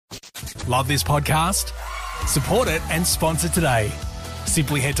Love this podcast? Support it and sponsor today.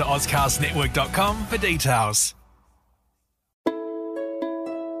 Simply head to ozcastnetwork.com for details.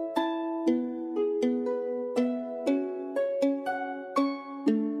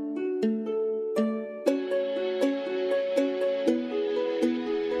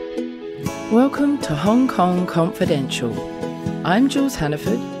 Welcome to Hong Kong Confidential. I'm Jules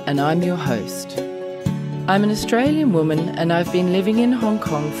Hannaford and I'm your host. I'm an Australian woman and I've been living in Hong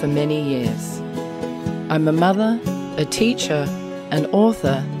Kong for many years. I'm a mother, a teacher, an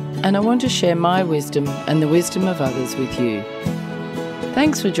author, and I want to share my wisdom and the wisdom of others with you.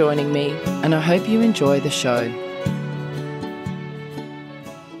 Thanks for joining me and I hope you enjoy the show.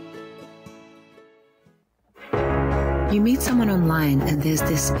 You meet someone online and there's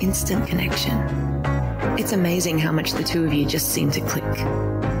this instant connection. It's amazing how much the two of you just seem to click.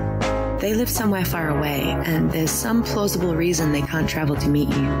 They live somewhere far away and there's some plausible reason they can't travel to meet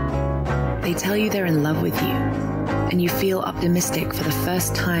you. They tell you they're in love with you and you feel optimistic for the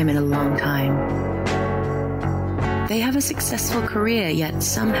first time in a long time. They have a successful career, yet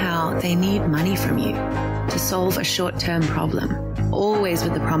somehow they need money from you to solve a short-term problem, always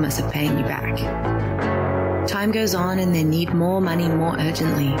with the promise of paying you back. Time goes on and they need more money more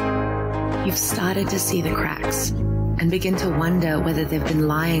urgently. You've started to see the cracks and begin to wonder whether they've been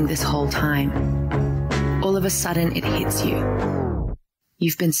lying this whole time. All of a sudden, it hits you.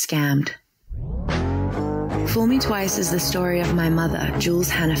 You've been scammed. Fool Me Twice is the story of my mother, Jules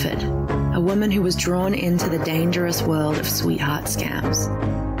Hannaford, a woman who was drawn into the dangerous world of sweetheart scams.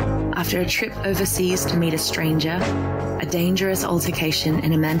 After a trip overseas to meet a stranger, a dangerous altercation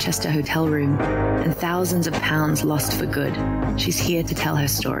in a Manchester hotel room, and thousands of pounds lost for good, she's here to tell her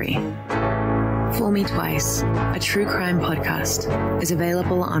story. Fool Me Twice, a true crime podcast, is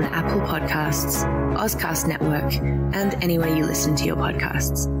available on Apple Podcasts, Ozcast Network, and anywhere you listen to your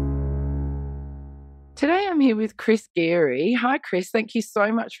podcasts. Today I'm here with Chris Geary. Hi Chris, thank you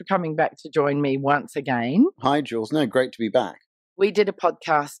so much for coming back to join me once again. Hi Jules, no, great to be back. We did a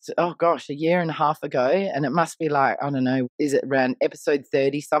podcast, a year and a half ago, and it must be like, I don't know, is it around episode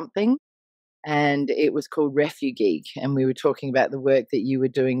 30 something? And it was called Refugee, and we were talking about the work that you were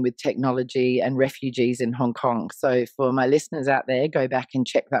doing with technology and refugees in Hong Kong. So for my listeners out there, go back and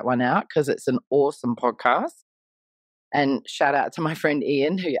check that one out because it's an awesome podcast. And shout out to my friend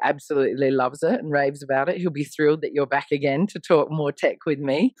Ian, who absolutely loves it and raves about it. He'll be thrilled that you're back again to talk more tech with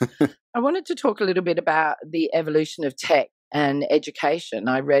me. I wanted to talk a little bit about the evolution of tech and education.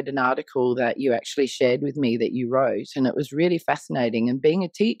 I read an article that you actually shared with me that you wrote, and it was really fascinating. And being a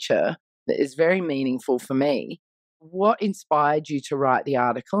teacher, that is very meaningful for me. What inspired you to write the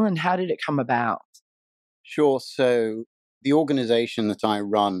article and how did it come about? Sure. So the organization that I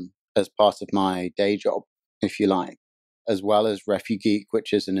run as part of my day job, if you like, as well as Refugee,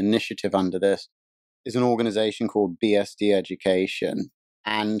 which is an initiative under this, is an organization called BSD Education.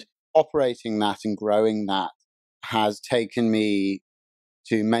 And operating that and growing that has taken me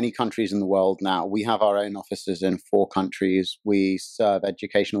to many countries in the world now. We have our own offices in 4 countries. We serve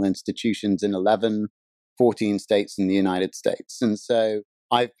educational institutions in 14 states in the United States. And so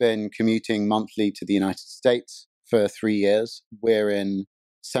I've been commuting monthly to the United States for 3 years. We're in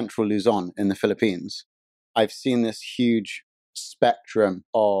central Luzon in the Philippines. I've seen this huge spectrum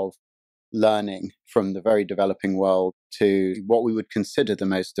of learning from the very developing world to what we would consider the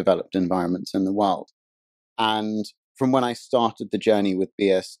most developed environments in the world. And from when I started the journey with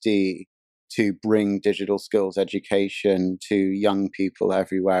BSD to bring digital skills education to young people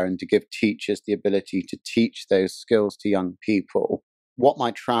everywhere and to give teachers the ability to teach those skills to young people, what my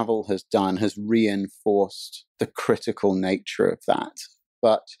travel has done has reinforced the critical nature of that.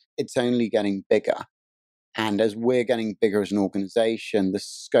 But it's only getting bigger. And as we're getting bigger as an organization, the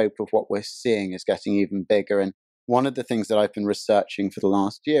scope of what we're seeing is getting even bigger. And one of the things that I've been researching for the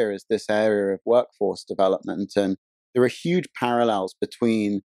last year is this area of workforce development. And there are huge parallels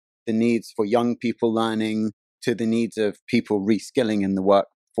between the needs for young people learning to the needs of people reskilling in the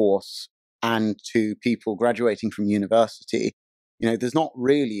workforce and to people graduating from university. You know, there's not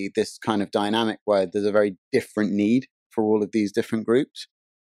really this kind of dynamic where there's a very different need for all of these different groups.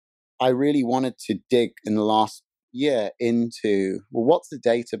 I really wanted to dig in the last year into, well, what's the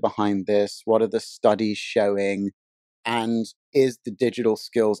data behind this? What are the studies showing? And is the digital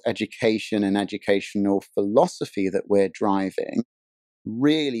skills education and educational philosophy that we're driving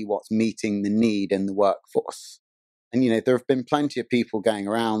really what's meeting the need in the workforce? And, there have been plenty of people going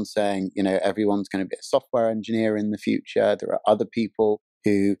around saying, everyone's going to be a software engineer in the future. There are other people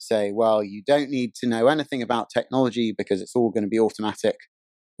who say, well, you don't need to know anything about technology because it's all going to be automatic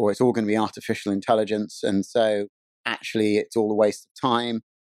or it's all going to be artificial intelligence. And so actually it's all a waste of time.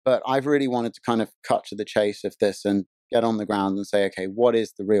 But I've really wanted to kind of cut to the chase of this and get on the ground and say, okay, what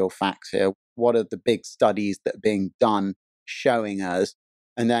is the real facts here? What are the big studies that are being done showing us?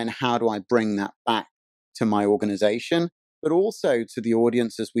 And then how do I bring that back to my organization, but also to the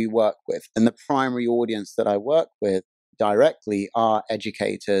audiences we work with? And the primary audience that I work with directly are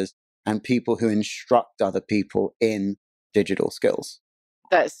educators and people who instruct other people in digital skills.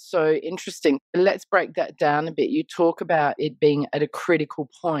 That's so interesting. Let's break that down a bit. You talk about it being at a critical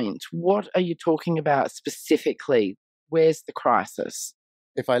point. What are you talking about specifically? Where's the crisis?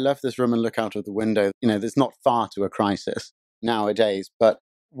 If I left this room and look out of the window, there's not far to a crisis nowadays. But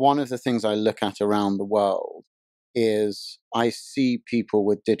one of the things I look at around the world is I see people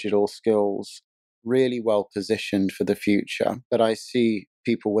with digital skills really well positioned for the future. But I see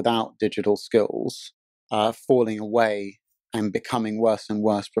people without digital skills falling away and becoming worse and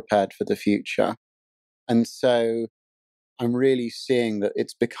worse prepared for the future. And so I'm really seeing that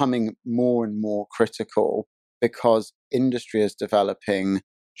it's becoming more and more critical because industry is developing,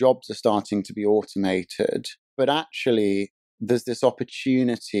 jobs are starting to be automated, but actually there's this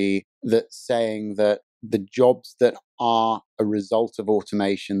opportunity that's saying that the jobs that are a result of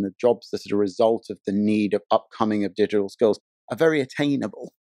automation, the jobs that are a result of the need of upcoming of digital skills are very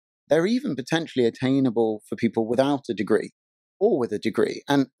attainable. They're even potentially attainable for people without a degree or with a degree.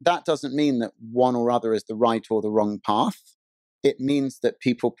 And that doesn't mean that one or other is the right or the wrong path. It means that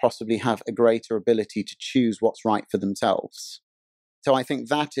people possibly have a greater ability to choose what's right for themselves. So I think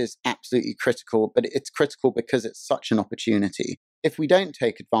that is absolutely critical, but it's critical because it's such an opportunity. If we don't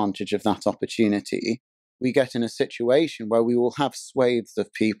take advantage of that opportunity, we get in a situation where we will have swathes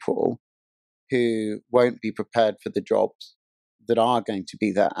of people who won't be prepared for the jobs that are going to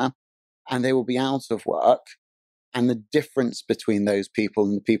be there, and they will be out of work. And the difference between those people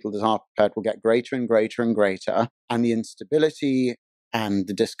and the people that are prepared will get greater and greater and greater. And the instability and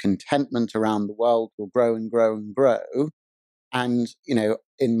the discontentment around the world will grow and grow and grow. And,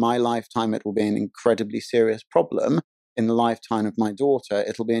 in my lifetime, it will be an incredibly serious problem. In the lifetime of my daughter,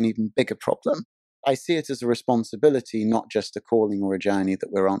 it'll be an even bigger problem. I see it as a responsibility, not just a calling or a journey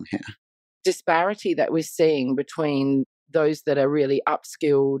that we're on here. Disparity that we're seeing between those that are really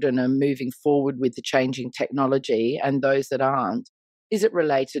upskilled and are moving forward with the changing technology and those that aren't. Is it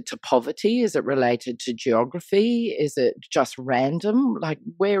related to poverty? Is it related to geography? Is it just random? Like,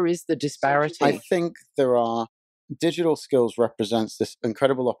 where is the disparity? I think digital skills represents this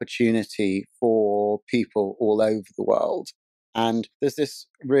incredible opportunity for people all over the world. And there's this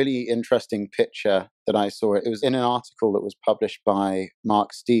really interesting picture that I saw. It was in an article that was published by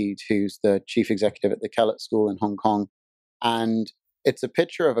Mark Steed, who's the chief executive at the Kellett School in Hong Kong. And it's a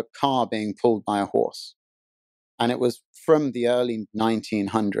picture of a car being pulled by a horse. And it was from the early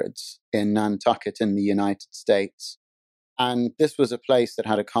 1900s in Nantucket in the United States. And this was a place that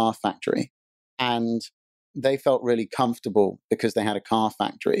had a car factory. And they felt really comfortable because they had a car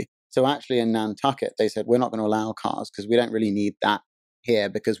factory. So actually in Nantucket, they said, we're not going to allow cars because we don't really need that here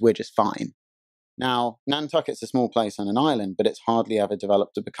because we're just fine. Now, Nantucket's a small place on an island, but it's hardly ever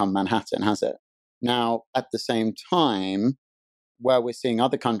developed to become Manhattan, has it? Now, at the same time, where we're seeing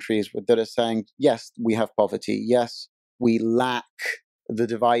other countries that are saying, yes, we have poverty. Yes, we lack the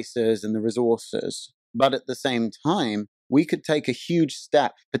devices and the resources. But at the same time, we could take a huge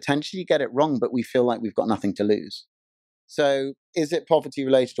step, potentially get it wrong, but we feel like we've got nothing to lose. So is it poverty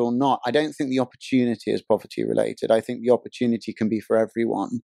related or not? I don't think the opportunity is poverty related. I think the opportunity can be for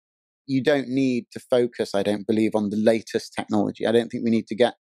everyone. You don't need to focus, I don't believe, on the latest technology. I don't think we need to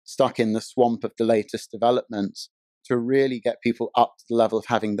get stuck in the swamp of the latest developments to really get people up to the level of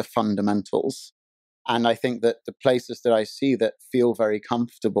having the fundamentals. And I think that the places that I see that feel very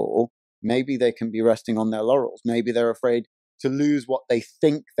comfortable, maybe they can be resting on their laurels. Maybe they're afraid to lose what they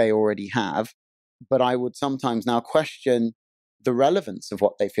think they already have. But I would sometimes now question the relevance of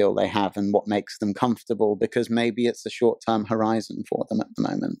what they feel they have and what makes them comfortable, because maybe it's a short-term horizon for them at the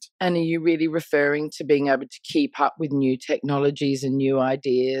moment. And are you really referring to being able to keep up with new technologies and new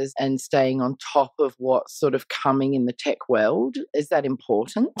ideas and staying on top of what's sort of coming in the tech world? Is that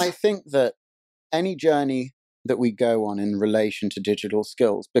important? I think that any journey that we go on in relation to digital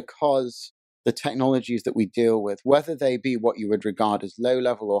skills, because the technologies that we deal with, whether they be what you would regard as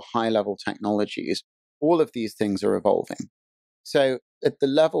low-level or high-level technologies, all of these things are evolving. So at the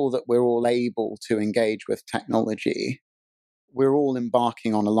level that we're all able to engage with technology, we're all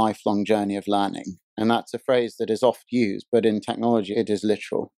embarking on a lifelong journey of learning. And that's a phrase that is oft used, but in technology, it is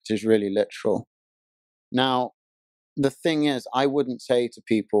literal. It is really literal. Now, the thing is, I wouldn't say to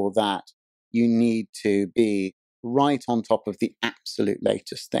people that you need to be right on top of the absolute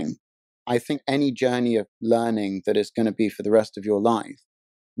latest thing. I think any journey of learning that is going to be for the rest of your life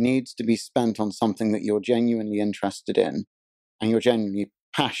needs to be spent on something that you're genuinely interested in and you're genuinely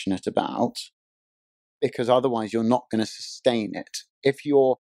passionate about, because otherwise you're not going to sustain it. If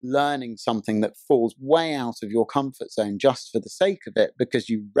you're learning something that falls way out of your comfort zone just for the sake of it, because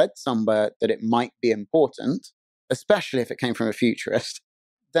you read somewhere that it might be important, especially if it came from a futurist,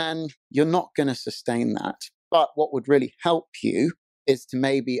 then you're not going to sustain that. But what would really help you is to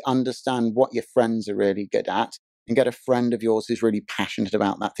maybe understand what your friends are really good at and get a friend of yours who's really passionate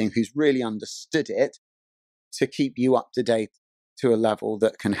about that thing, who's really understood it, to keep you up to date to a level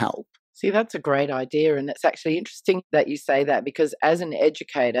that can help. See, that's a great idea. And it's actually interesting that you say that, because as an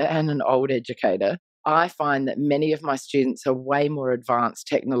educator and an old educator, I find that many of my students are way more advanced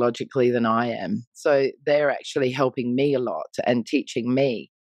technologically than I am. So they're actually helping me a lot and teaching me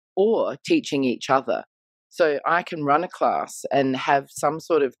or teaching each other. So I can run a class and have some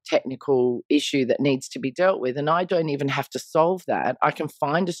sort of technical issue that needs to be dealt with, and I don't even have to solve that. I can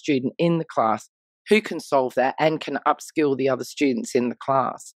find a student in the class who can solve that and can upskill the other students in the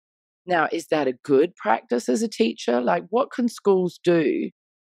class. Now, is that a good practice as a teacher? Like, what can schools do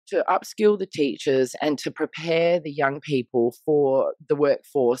to upskill the teachers and to prepare the young people for the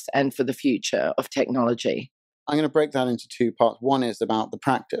workforce and for the future of technology? I'm going to break that into two parts. One is about the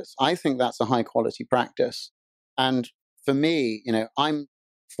practice. I think that's a high quality practice. And for me, I'm,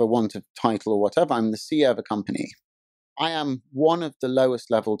 for want of title or whatever, I'm the CEO of a company. I am one of the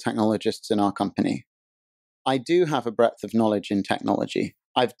lowest level technologists in our company. I do have a breadth of knowledge in technology.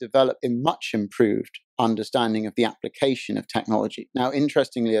 I've developed a much improved understanding of the application of technology. Now,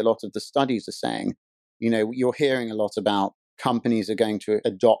 interestingly, a lot of the studies are saying, you're hearing a lot about companies are going to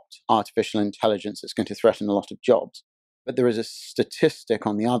adopt artificial intelligence that's going to threaten a lot of jobs. But there is a statistic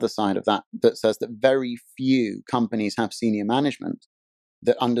on the other side of that that says that very few companies have senior management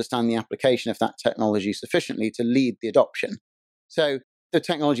that understand the application of that technology sufficiently to lead the adoption. So the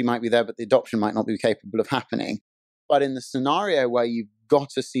technology might be there, but the adoption might not be capable of happening. But in the scenario where you've got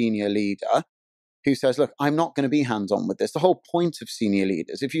a senior leader who says, look, I'm not going to be hands-on with this. The whole point of senior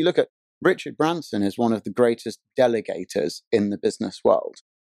leaders, if you look at Richard Branson, is one of the greatest delegators in the business world.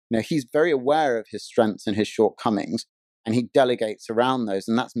 He's very aware of his strengths and his shortcomings, and he delegates around those,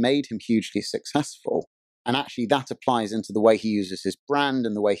 and that's made him hugely successful. And actually, that applies into the way he uses his brand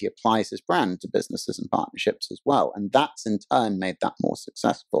and the way he applies his brand to businesses and partnerships as well. And that's in turn made that more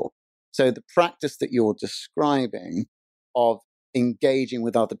successful. So the practice that you're describing of engaging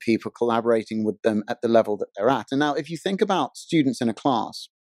with other people, collaborating with them at the level that they're at. And now, if you think about students in a class,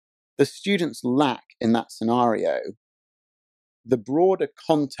 the students lack in that scenario the broader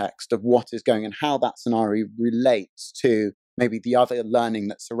context of what is going and how that scenario relates to maybe the other learning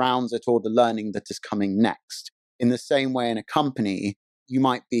that surrounds it or the learning that is coming next. In the same way, in a company, you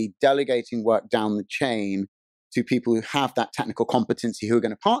might be delegating work down the chain to people who have that technical competency who are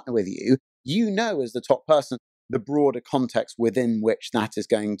going to partner with you. As the top person, the broader context within which that is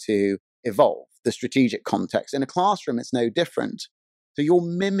going to evolve, the strategic context. In a classroom, it's no different. So you're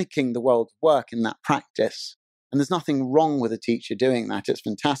mimicking the world of work in that practice. And there's nothing wrong with a teacher doing that. It's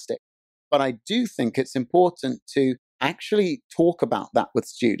fantastic. But I do think it's important to actually talk about that with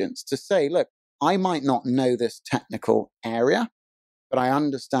students, to say, look, I might not know this technical area, but I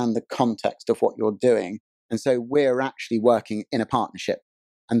understand the context of what you're doing. And so we're actually working in a partnership.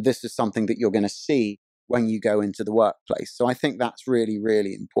 And this is something that you're going to see when you go into the workplace. So I think that's really,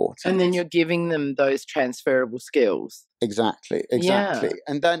 really important. And then you're giving them those transferable skills. Exactly. Yeah.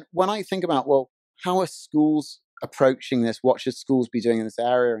 And then when I think about, well, how are schools approaching this? What should schools be doing in this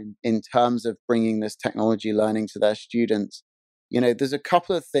area in terms of bringing this technology learning to their students? There's a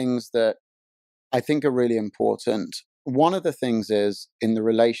couple of things that I think are really important. One of the things is in the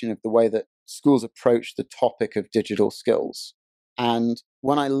relation of the way that schools approach the topic of digital skills. And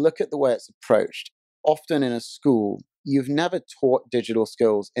when I look at the way it's approached, often in a school, you've never taught digital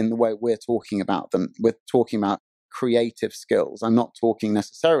skills in the way we're talking about them. We're talking about creative skills. I'm not talking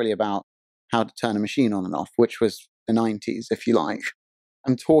necessarily about how to turn a machine on and off, which was the 90s, if you like.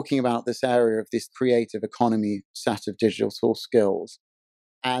 I'm talking about this area of this creative economy set of digital skills.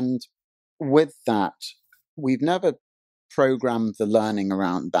 And with that, we've never programmed the learning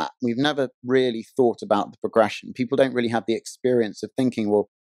around that. We've never really thought about the progression. People don't really have the experience of thinking, well,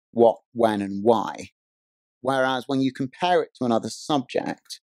 what, when, and why. Whereas when you compare it to another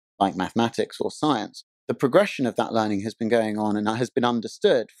subject, like mathematics or science, the progression of that learning has been going on and has been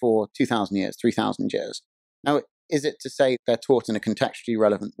understood for 2,000 years, 3,000 years. Now, is it to say they're taught in a contextually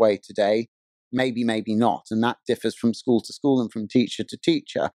relevant way today? Maybe, maybe not. And that differs from school to school and from teacher to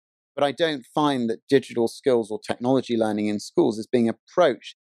teacher. But I don't find that digital skills or technology learning in schools is being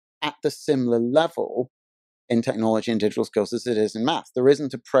approached at the similar level in technology and digital skills as it is in maths. There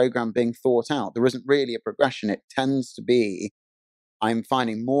isn't a program being thought out. There isn't really a progression. It tends to be, I'm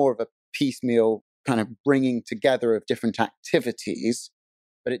finding, more of a piecemeal kind of bringing together of different activities,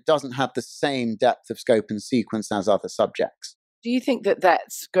 but it doesn't have the same depth of scope and sequence as other subjects. Do you think that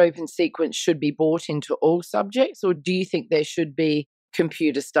scope and sequence should be brought into all subjects, or do you think there should be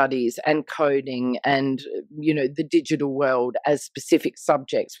computer studies and coding and, the digital world as specific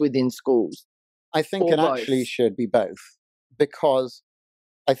subjects within schools? I think Or it actually both? should be both, because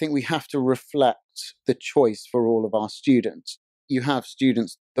I think we have to reflect the choice for all of our students. You have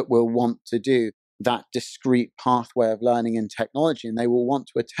students that will want to do that discrete pathway of learning in technology, and they will want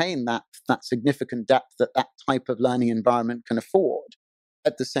to attain that significant depth that type of learning environment can afford.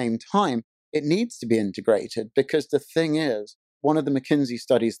 At the same time, it needs to be integrated, because the thing is, one of the McKinsey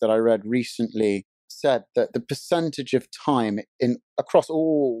studies that I read recently said that the percentage of time across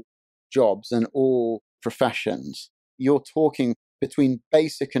all jobs and all professions, you're talking between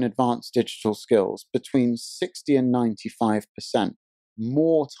basic and advanced digital skills, between 60 and 95%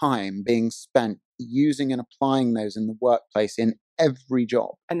 more time being spent using and applying those in the workplace in every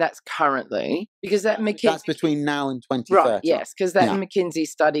job. And that's currently, because that McKinsey... That's between now and 2030. Right, yes, because that McKinsey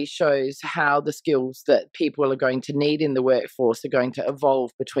study shows how the skills that people are going to need in the workforce are going to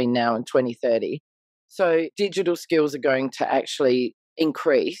evolve between now and 2030. So digital skills are going to actually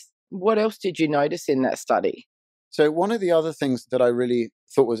increase. What else did you notice in that study? So one of the other things that I really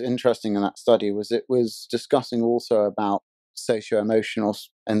thought was interesting in that study was it was discussing also about socio-emotional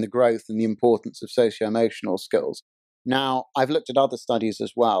and the growth and the importance of socio-emotional skills. Now, I've looked at other studies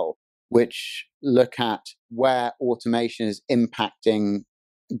as well, which look at where automation is impacting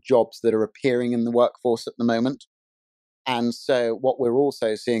jobs that are appearing in the workforce at the moment. And so what we're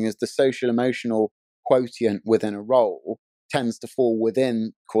also seeing is the social-emotional quotient within a role tends to fall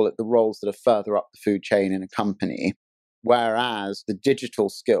within, call it, the roles that are further up the food chain in a company, whereas the digital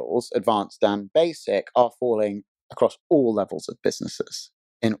skills, advanced and basic, are falling across all levels of businesses,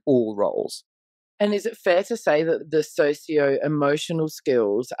 in all roles. And is it fair to say that the socio-emotional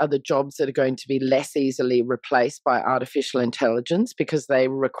skills are the jobs that are going to be less easily replaced by artificial intelligence because they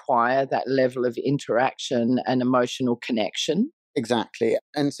require that level of interaction and emotional connection? Exactly.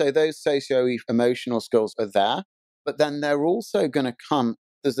 And so those socio-emotional skills are there, but then they're also going to come,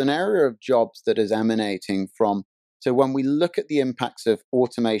 there's an area of jobs that is emanating from, so when we look at the impacts of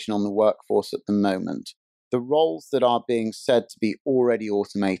automation on the workforce at the moment, the roles that are being said to be already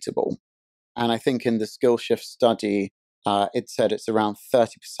automatable. And I think in the Skillshift study, it said it's around 30%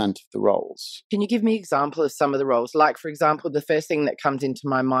 of the roles. Can you give me an example of some of the roles? Like, for example, the first thing that comes into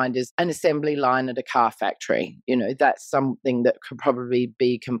my mind is an assembly line at a car factory. That's something that could probably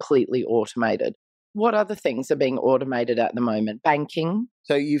be completely automated. What other things are being automated at the moment? Banking?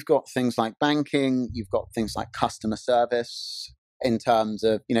 So you've got things like banking, you've got things like customer service, in terms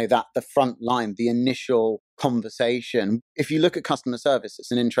of, that the front line, the initial conversation. If you look at customer service, it's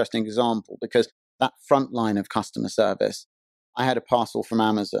an interesting example because that front line of customer service, I had a parcel from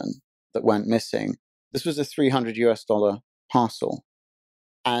Amazon that went missing. This was a $300 parcel.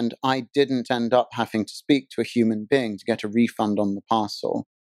 And I didn't end up having to speak to a human being to get a refund on the parcel.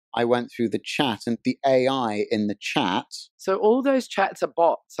 I went through the chat and the AI in the chat. So all those chats are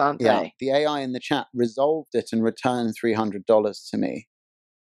bots, aren't they? The AI in the chat resolved it and returned $300 to me.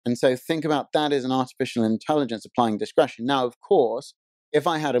 And so think about that as an artificial intelligence applying discretion. Now, of course, if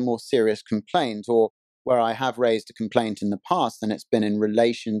I had a more serious complaint or where I have raised a complaint in the past and it's been in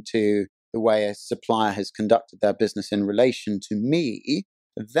relation to the way a supplier has conducted their business in relation to me,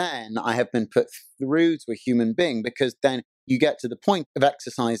 then I have been put through to a human being because then you get to the point of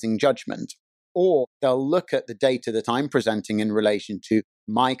exercising judgment. Or they'll look at the data that I'm presenting in relation to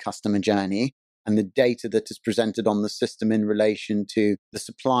my customer journey and the data that is presented on the system in relation to the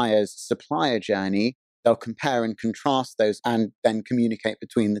supplier's supplier journey. They'll compare and contrast those and then communicate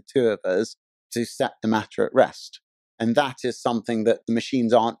between the two of us to set the matter at rest. And that is something that the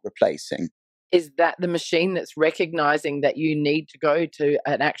machines aren't replacing. Is that the machine that's recognizing that you need to go to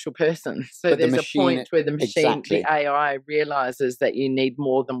an actual person? So But there's a point where the machine, exactly. the AI realizes that you need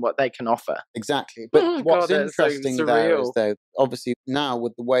more than what they can offer. Exactly. But what's interesting so there is, though, obviously now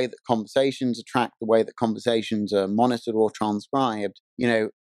with the way that conversations are tracked, the way that conversations are monitored or transcribed,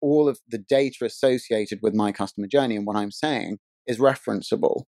 all of the data associated with my customer journey and what I'm saying is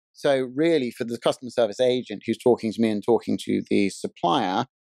referenceable. So really for the customer service agent who's talking to me and talking to the supplier,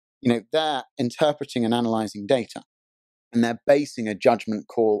 they're interpreting and analyzing data and they're basing a judgment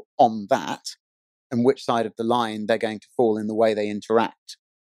call on that and which side of the line they're going to fall in the way they interact.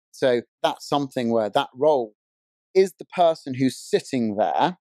 So that's something where that role is the person who's sitting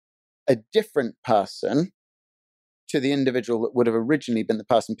there, a different person to the individual that would have originally been the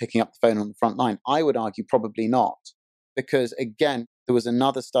person picking up the phone on the front line? I would argue probably not. Because again, there was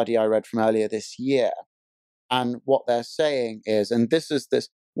another study I read from earlier this year. And what they're saying is, and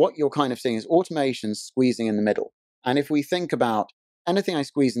what you're kind of seeing is automation squeezing in the middle. And if we think about anything I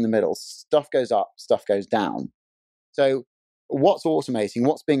squeeze in the middle, stuff goes up, stuff goes down. So what's automating,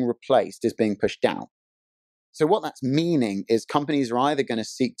 what's being replaced is being pushed down. So what that's meaning is companies are either going to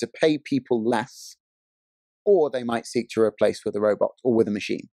seek to pay people less, or they might seek to replace with a robot or with a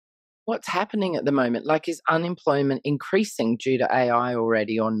machine. What's happening at the moment? Like, is unemployment increasing due to AI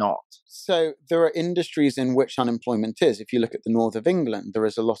already or not? So there are industries in which unemployment is. If you look at the north of England, there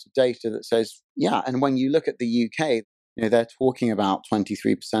is a lot of data that says, yeah. And when you look at the UK, they're talking about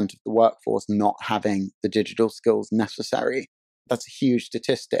 23% of the workforce not having the digital skills necessary. That's a huge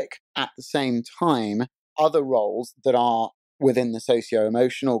statistic. At the same time, other roles that are within the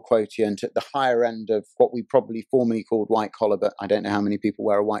socio-emotional quotient at the higher end of what we probably formerly called white collar, but I don't know how many people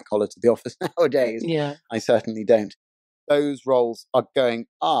wear a white collar to the office nowadays. Yeah. I certainly don't. Those roles are going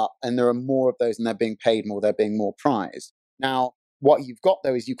up, and there are more of those, and they're being paid more, they're being more prized. Now, what you've got,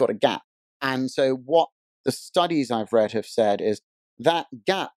 though, is you've got a gap. And so what the studies I've read have said is that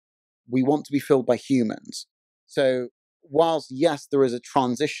gap we want to be filled by humans. So whilst, yes, there is a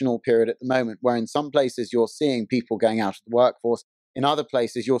transitional period at the moment where in some places you're seeing people going out of the workforce, in other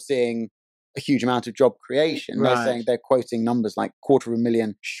places you're seeing a huge amount of job creation. Right. They're quoting numbers like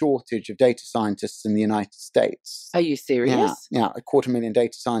 250,000 shortage of data scientists in the United States. Are you serious? Yeah, 250,000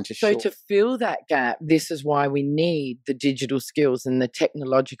 data scientists So short. to fill that gap, this is why we need the digital skills and the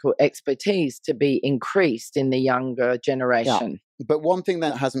technological expertise to be increased in the younger generation. Yeah. But one thing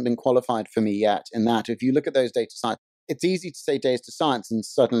that hasn't been qualified for me yet, in that if you look at those data science, it's easy to say data science and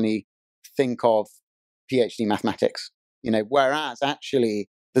suddenly think of PhD mathematics, whereas actually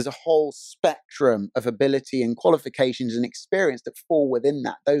there's a whole spectrum of ability and qualifications and experience that fall within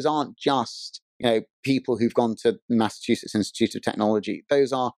that. Those aren't just, people who've gone to the Massachusetts Institute of Technology.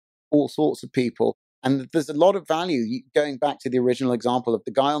 Those are all sorts of people. And there's a lot of value, going back to the original example of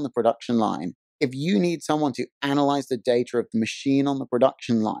the guy on the production line. If you need someone to analyze the data of the machine on the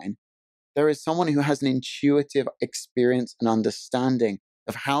production line, there is someone who has an intuitive experience and understanding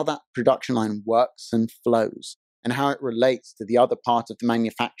of how that production line works and flows and how it relates to the other part of the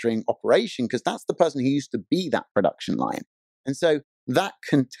manufacturing operation, because that's the person who used to be that production line. And so that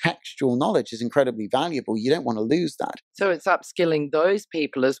contextual knowledge is incredibly valuable. You don't want to lose that. So it's upskilling those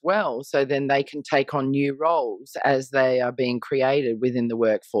people as well, so then they can take on new roles as they are being created within the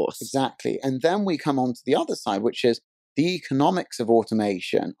workforce. Exactly. And then we come on to the other side, which is the economics of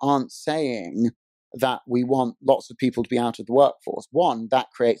automation aren't saying that we want lots of people to be out of the workforce. One, that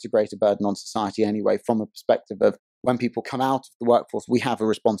creates a greater burden on society anyway, from a perspective of when people come out of the workforce, we have a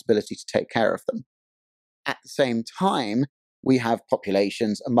responsibility to take care of them. At the same time, we have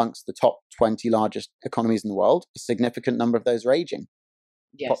populations amongst the top 20 largest economies in the world. A significant number of those are aging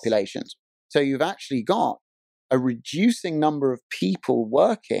populations. So you've actually got a reducing number of people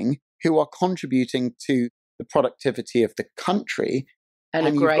working who are contributing to the productivity of the country, and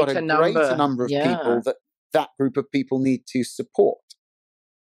you've got a greater number of people that group of people need to support.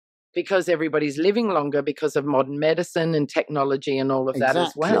 Because everybody's living longer because of modern medicine and technology and all of that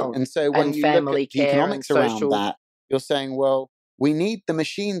as well. And so when you look at the economics around that, you're saying, well, we need the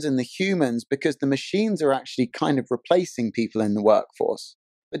machines and the humans because the machines are actually kind of replacing people in the workforce.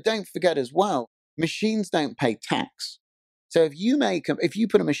 But don't forget as well, machines don't pay tax. So if you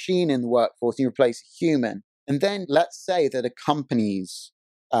put a machine in the workforce and you replace a human, and then let's say that a company's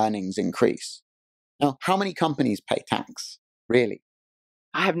earnings increase. Now, how many companies pay tax, really?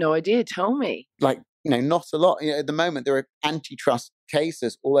 I have no idea. Tell me. Not a lot. At the moment, there are antitrust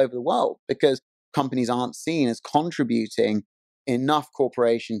cases all over the world because companies aren't seen as contributing enough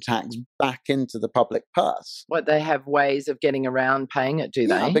corporation tax back into the public purse. What, they have ways of getting around paying it, do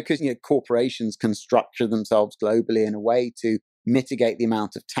they? Yeah, because corporations can structure themselves globally in a way to mitigate the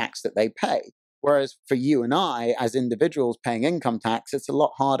amount of tax that they pay. Whereas for you and I, as individuals paying income tax, it's a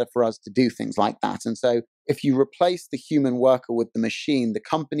lot harder for us to do things like that. And so if you replace the human worker with the machine, the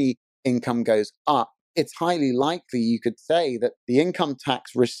company income goes up. It's highly likely you could say that the income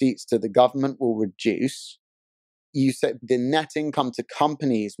tax receipts to the government will reduce. You said the net income to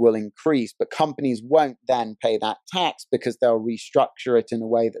companies will increase, but companies won't then pay that tax because they'll restructure it in a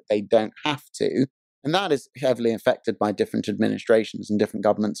way that they don't have to. And that is heavily affected by different administrations and different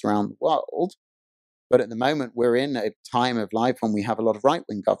governments around the world. But at the moment, we're in a time of life when we have a lot of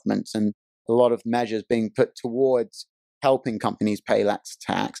right-wing governments and a lot of measures being put towards helping companies pay less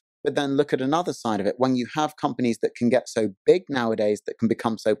tax. But then look at another side of it. When you have companies that can get so big nowadays, that can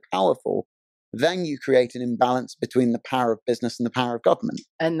become so powerful, then you create an imbalance between the power of business and the power of government.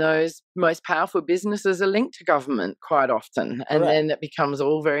 And those most powerful businesses are linked to government quite often. And then it becomes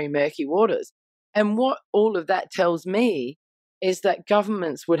all very murky waters. And what all of that tells me is that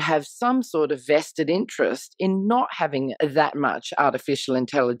governments would have some sort of vested interest in not having that much artificial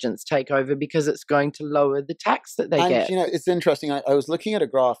intelligence take over because it's going to lower the tax that they get. You know, it's interesting. I was looking at a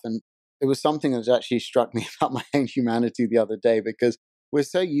graph, and it was something that actually struck me about my own humanity the other day, because we're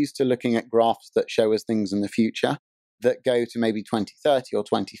so used to looking at graphs that show us things in the future that go to maybe 2030 or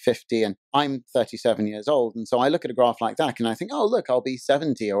 2050. And I'm 37 years old. And so I look at a graph like that and I think, oh, look, I'll be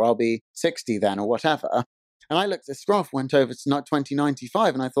 70 or I'll be 60 then or whatever. And I looked, this graph went over to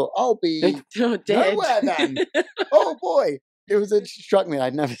 2095 and I thought, I'll be dead. Nowhere then. Oh boy. It struck me.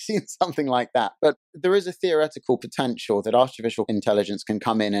 I'd never seen something like that. But there is a theoretical potential that artificial intelligence can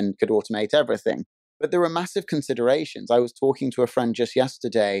come in and could automate everything. But there are massive considerations. I was talking to a friend just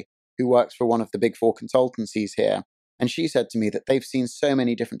yesterday who works for one of the big four consultancies here. And she said to me that they've seen so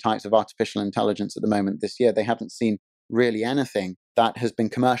many different types of artificial intelligence at the moment this year. They haven't seen really anything that has been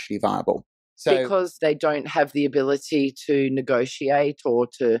commercially viable. So, because they don't have the ability to negotiate or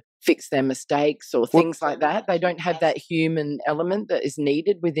to fix their mistakes or things like that. They don't have that human element that is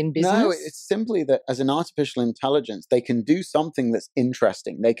needed within business. No, it's simply that as an artificial intelligence, they can do something that's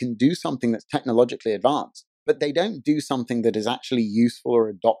interesting. They can do something that's technologically advanced, but they don't do something that is actually useful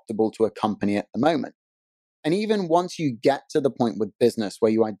or adoptable to a company at the moment. And even once you get to the point with business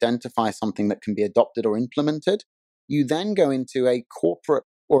where you identify something that can be adopted or implemented, you then go into a corporate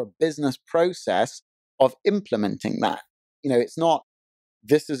or a business process of implementing that. You know, it's not,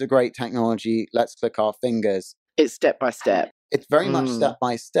 this is a great technology, let's click our fingers. It's step by step. It's very much step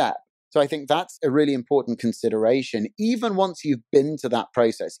by step. So I think that's a really important consideration. Even once you've been to that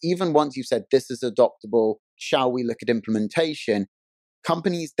process, even once you've said, this is adoptable, shall we look at implementation?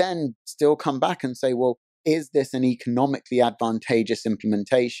 Companies then still come back and say, well, is this an economically advantageous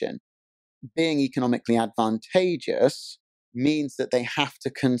implementation? Being economically advantageous means that they have to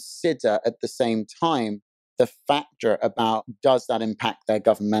consider at the same time the factor about, does that impact their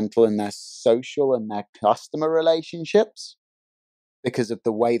governmental and their social and their customer relationships because of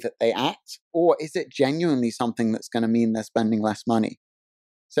the way that they act? Or is it genuinely something that's going to mean they're spending less money?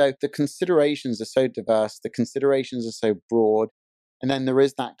 So the considerations are so diverse, the considerations are so broad. And then there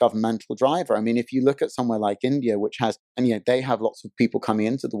is that governmental driver. I mean, if you look at somewhere like India, which has, and you know, they have lots of people coming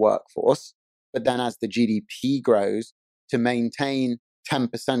into the workforce, but then as the GDP grows, to maintain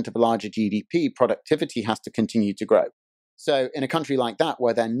 10% of a larger GDP, productivity has to continue to grow. So in a country like that,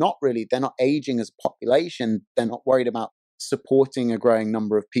 where they're not aging as a population, they're not worried about supporting a growing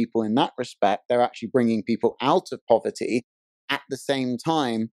number of people in that respect, they're actually bringing people out of poverty. At the same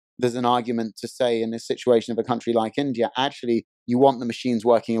time, there's an argument to say in a situation of a country like India, actually, you want the machines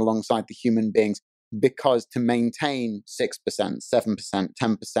working alongside the human beings, because to maintain 6%, 7%,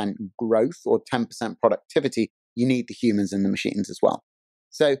 10% growth or 10% productivity, you need the humans and the machines as well.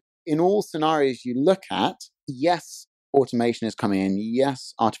 So in all scenarios you look at, yes, automation is coming in.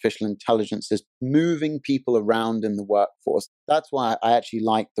 Yes, artificial intelligence is moving people around in the workforce. That's why I actually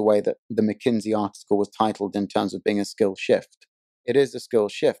like the way that the McKinsey article was titled in terms of being a skill shift. It is a skill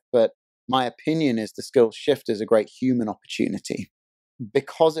shift, but my opinion is the skill shift is a great human opportunity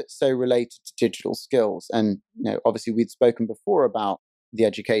because it's so related to digital skills. And you know, obviously we'd spoken before about the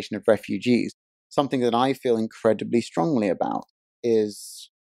education of refugees. Something that I feel incredibly strongly about is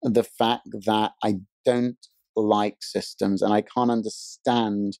the fact that I don't like systems and I can't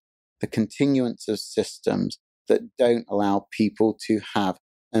understand the continuance of systems that don't allow people to have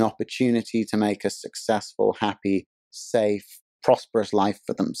an opportunity to make a successful, happy, safe, prosperous life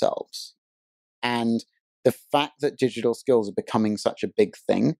for themselves. And the fact that digital skills are becoming such a big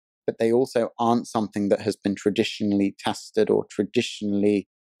thing, but they also aren't something that has been traditionally tested or traditionally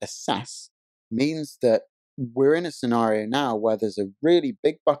assessed, means that we're in a scenario now where there's a really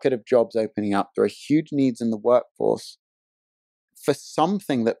big bucket of jobs opening up. There are huge needs in the workforce for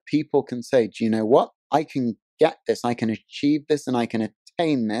something that people can say, do you know what? I can get this, I can achieve this, and I can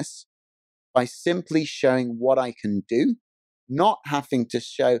attain this by simply showing what I can do, not having to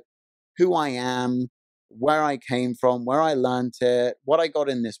show who I am, where I came from, where I learned it, what I got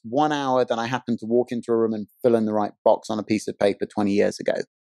in this 1 hour that I happened to walk into a room and fill in the right box on a piece of paper 20 years ago.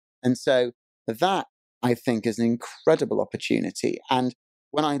 And so that, I think, is an incredible opportunity. And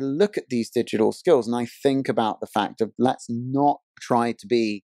when I look at these digital skills and I think about the fact of let's not try to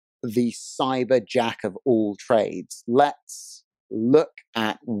be the cyber jack of all trades. Let's look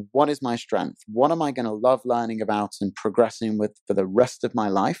at what is my strength? What am I going to love learning about and progressing with for the rest of my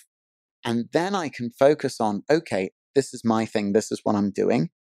life? And then I can focus on, okay, this is my thing. This is what I'm doing.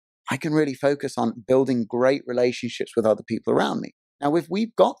 I can really focus on building great relationships with other people around me. Now, if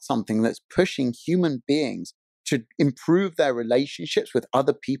we've got something that's pushing human beings to improve their relationships with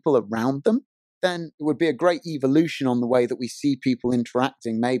other people around them, then it would be a great evolution on the way that we see people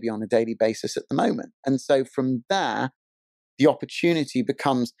interacting maybe on a daily basis at the moment. And so from there, the opportunity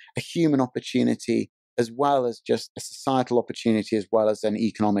becomes a human opportunity as well as just a societal opportunity, as well as an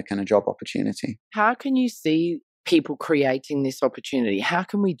economic and a job opportunity. How can you see people creating this opportunity? How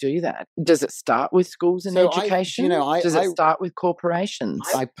can we do that? Does it start with schools and education? Does it start with corporations?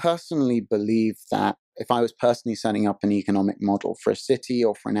 I personally believe that if I was personally setting up an economic model for a city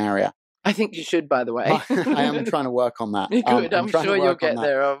or for an area, I think you should, by the way. I am trying to work on that. Good, I'm sure you'll get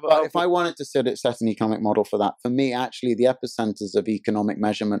there. But if I wanted to set an economic model for that, for me, actually, the epicenters of economic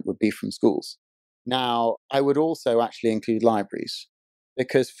measurement would be from schools. Now, I would also actually include libraries,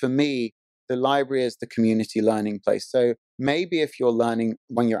 because for me, the library is the community learning place. So maybe if you're learning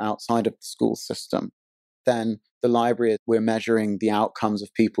when you're outside of the school system, then the library, we're measuring the outcomes of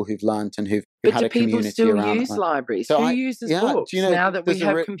people who've learned and who've had a community around. But do people still use libraries? Who uses books now that we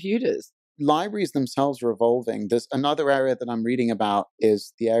have computers? Libraries themselves are evolving. There's another area that I'm reading about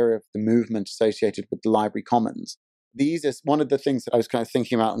is the area of the movement associated with the library commons. These is one of the things that I was kind of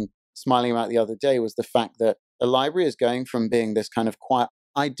thinking about and smiling about the other day, was the fact that the library is going from being this kind of quiet.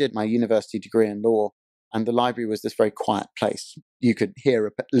 I did my university degree in law, and the library was this very quiet place. You could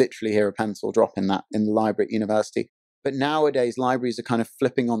literally hear a pencil drop in the library at university. But nowadays, libraries are kind of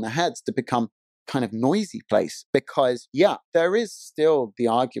flipping on their heads to become kind of noisy place, because there is still the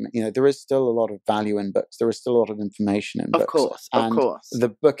argument, there is still a lot of value in books. There is still a lot of information in books. Of course.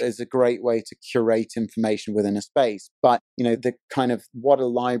 The book is a great way to curate information within a space. But, the kind of what a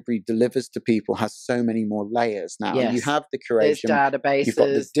library delivers to people has so many more layers now. Yes. You have the curation. There's databases, you've got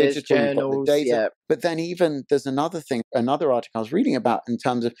the digital, there's journals, you've got the data. But then even there's another article I was reading about in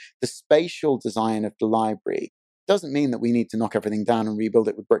terms of the spatial design of the library. Doesn't mean that we need to knock everything down and rebuild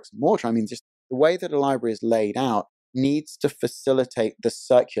it with bricks and mortar. I mean, just the way that a library is laid out needs to facilitate the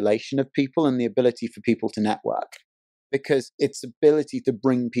circulation of people and the ability for people to network, because its ability to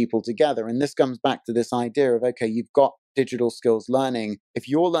bring people together. And this comes back to this idea of, okay, you've got digital skills learning. If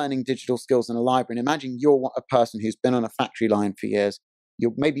you're learning digital skills in a library, and imagine you're a person who's been on a factory line for years,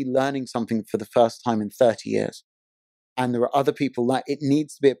 you're maybe learning something for the first time in 30 years. And there are other people that it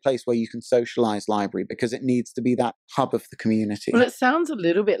needs to be a place where you can socialize library, because it needs to be that hub of the community. Well, it sounds a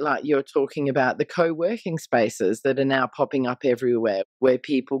little bit like you're talking about the co-working spaces that are now popping up everywhere, where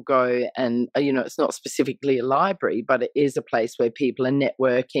people go and, it's not specifically a library, but it is a place where people are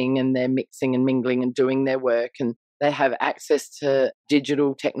networking and they're mixing and mingling and doing their work, and they have access to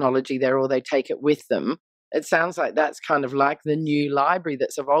digital technology there, or they take it with them. It sounds like that's kind of like the new library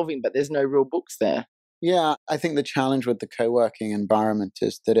that's evolving, but there's no real books there. Yeah, I think the challenge with the co-working environment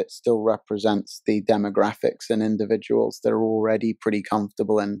is that it still represents the demographics and individuals that are already pretty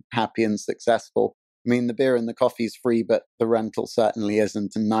comfortable and happy and successful. I mean, the beer and the coffee is free, but the rental certainly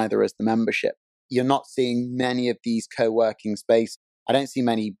isn't, and neither is the membership. You're not seeing many of these co-working spaces. I don't see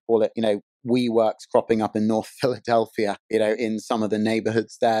many, WeWorks cropping up in North Philadelphia, in some of the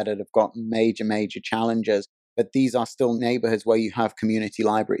neighborhoods there that have got major, major challenges. But these are still neighborhoods where you have community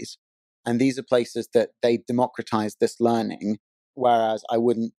libraries. And these are places that they democratize this learning, whereas I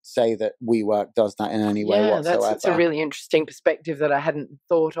wouldn't say that WeWork does that in any way whatsoever. That's a really interesting perspective that I hadn't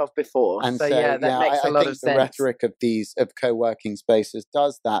thought of before. And that makes a lot of sense. The rhetoric of co-working spaces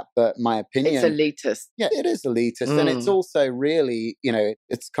does that, but my opinion... It's elitist. Yeah, it is elitist. And it's also really,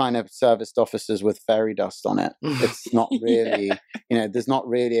 it's kind of serviced offices with fairy dust on it. It's not really, there's not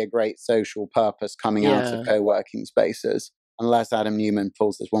really a great social purpose coming out of co-working spaces. Unless Adam Newman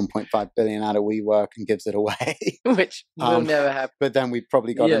pulls his 1.5 billion out of WeWork and gives it away. Which will never happen. But then we've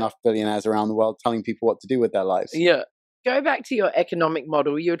probably got enough billionaires around the world telling people what to do with their lives. Yeah. Go back to your economic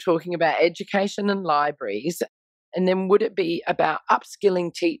model. You're talking about education and libraries. And then would it be about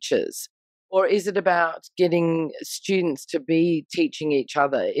upskilling teachers? Or is it about getting students to be teaching each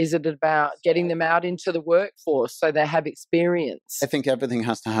other? Is it about getting them out into the workforce so they have experience? I think everything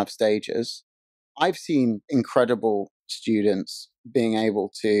has to have stages. I've seen incredible students being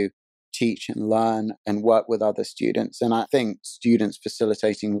able to teach and learn and work with other students. And I think students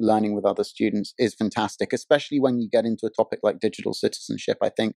facilitating learning with other students is fantastic, especially when you get into a topic like digital citizenship. I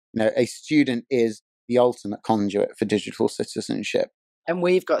think, a student is the ultimate conduit for digital citizenship. And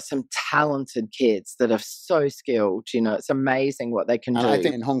we've got some talented kids that are so skilled. It's amazing what they can do. I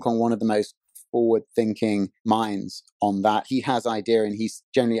think in Hong Kong, one of the most forward-thinking minds on that, he has idea, and he's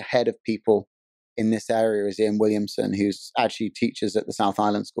generally ahead of people in this area, is Ian Williamson, who's actually teaches at the South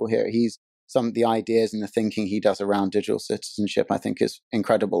Island School here. He's some of the ideas and the thinking he does around digital citizenship, I think is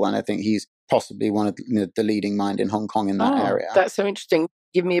incredible. And I think he's possibly one of the leading mind in Hong Kong in that area. That's so interesting.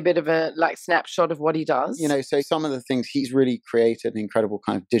 Give me a bit of a snapshot of what he does. So some of the things he's really created an incredible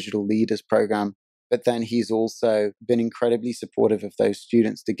kind of digital leaders program, but then he's also been incredibly supportive of those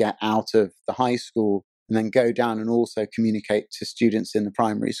students to get out of the high school and then go down and also communicate to students in the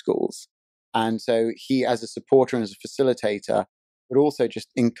primary schools. And so he, as a supporter and as a facilitator, but also just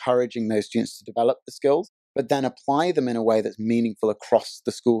encouraging those students to develop the skills, but then apply them in a way that's meaningful across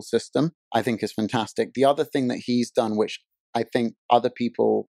the school system, I think is fantastic. The other thing that he's done, which I think other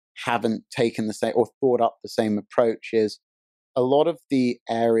people haven't taken the same or thought up the same approach, is a lot of the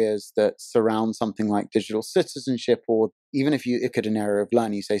areas that surround something like digital citizenship, or even if you look at an area of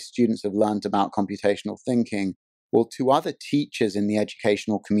learning, you say students have learned about computational thinking, well, to other teachers in the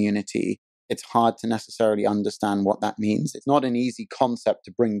educational community, it's hard to necessarily understand what that means. It's not an easy concept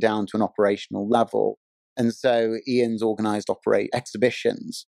to bring down to an operational level. And so Ian's organized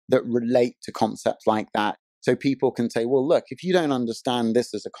exhibitions that relate to concepts like that. So people can say, well, look, if you don't understand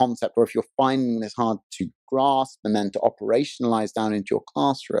this as a concept, or if you're finding this hard to grasp and then to operationalize down into your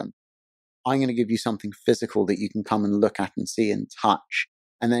classroom, I'm going to give you something physical that you can come and look at and see and touch.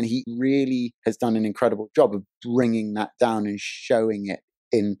 And then he really has done an incredible job of bringing that down and showing it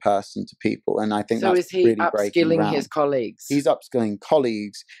in person to people. And I think so that's is he really upskilling his colleagues? He's upskilling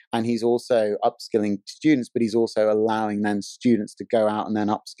colleagues, and he's also upskilling students, but he's also allowing then students to go out and then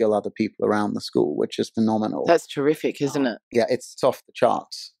upskill other people around the school, which is phenomenal. That's terrific, isn't it? Yeah, it's off the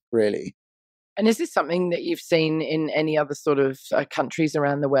charts, really. And is this something that you've seen in any other sort of countries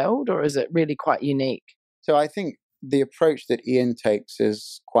around the world, or is it really quite unique? So I think the approach that Ian takes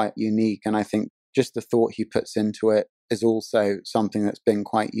is quite unique, and I think just the thought he puts into it is also something that's been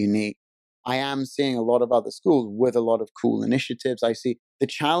quite unique. I am seeing a lot of other schools with a lot of cool initiatives. I see the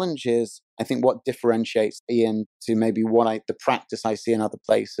challenge is, I think what differentiates Ian to maybe the practice I see in other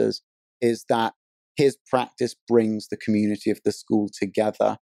places is that his practice brings the community of the school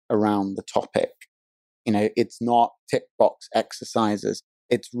together around the topic. It's not tick box exercises.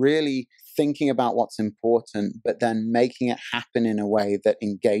 It's really thinking about what's important, but then making it happen in a way that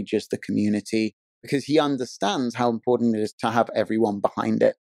engages the community, because he understands how important it is to have everyone behind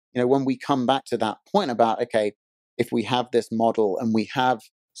it. When we come back to that point about, okay, if we have this model and we have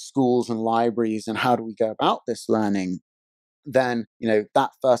schools and libraries and how do we go about this learning, then, that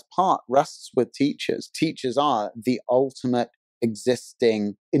first part rests with teachers. Teachers are the ultimate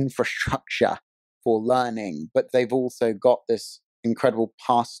existing infrastructure for learning, but they've also got this incredible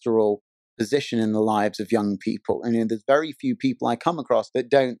pastoral position in the lives of young people. And there's very few people I come across that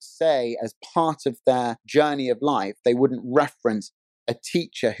don't say, as part of their journey of life, they wouldn't reference a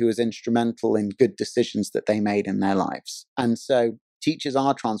teacher who was instrumental in good decisions that they made in their lives. And so teachers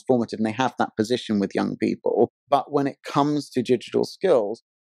are transformative and they have that position with young people. But when it comes to digital skills,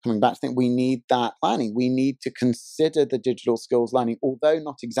 coming back to think, we need that planning. We need to consider the digital skills learning, although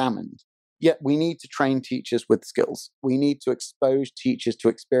not examined. Yet we need to train teachers with skills. We need to expose teachers to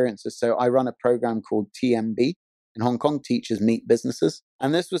experiences. So I run a program called TMB in Hong Kong, Teachers Meet Businesses.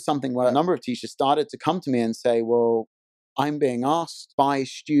 And this was something where a number of teachers started to come to me and say, well, I'm being asked by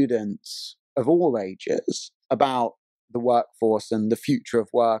students of all ages about the workforce and the future of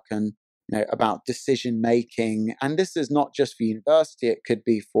work and about decision making. And this is not just for university, it could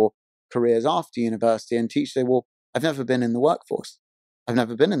be for careers after university. And teachers say, well, I've never been in the workforce. I've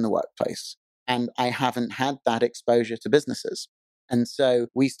never been in the workplace, and I haven't had that exposure to businesses. And so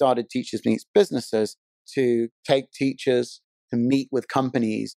we started Teachers Meets Businesses to take teachers to meet with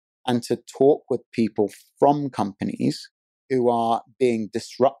companies and to talk with people from companies who are being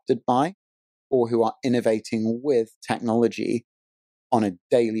disrupted by or who are innovating with technology on a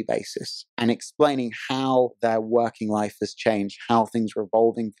daily basis, and explaining how their working life has changed, how things are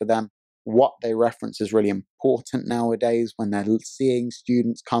evolving for them. What they reference is really important nowadays when they're seeing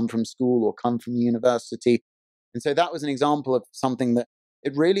students come from school or come from university. And so that was an example of something that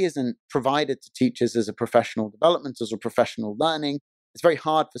it really isn't provided to teachers as a professional development, as a professional learning. It's very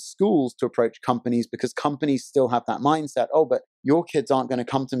hard for schools to approach companies because companies still have that mindset, oh, but your kids aren't going to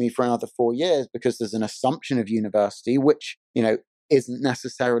come to me for another 4 years because there's an assumption of university, which, isn't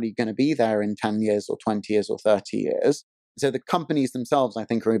necessarily going to be there in 10 years or 20 years or 30 years. So the companies themselves, I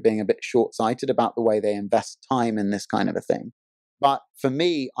think, are being a bit short-sighted about the way they invest time in this kind of a thing. But for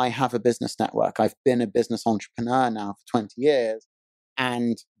me, I have a business network. I've been a business entrepreneur now for 20 years.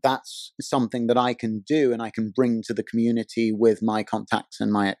 And that's something that I can do and I can bring to the community with my contacts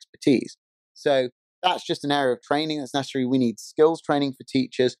and my expertise. So that's just an area of training that's necessary. We need skills training for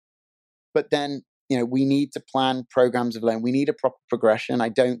teachers. But then we need to plan programs of learning. We need a proper progression. I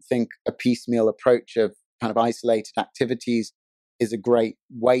don't think a piecemeal approach of kind of isolated activities is a great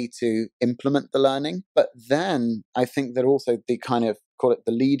way to implement the learning. But then I think that also the kind of, call it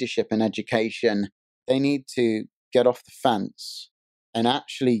the leadership in education, they need to get off the fence and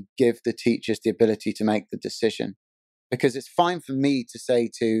actually give the teachers the ability to make the decision. Because it's fine for me to say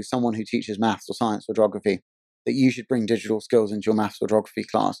to someone who teaches maths or science or geography that you should bring digital skills into your maths or geography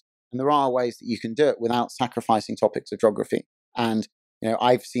class. And there are ways that you can do it without sacrificing topics of geography. And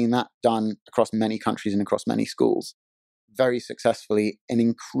I've seen that done across many countries and across many schools very successfully in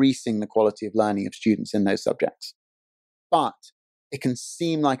increasing the quality of learning of students in those subjects. But it can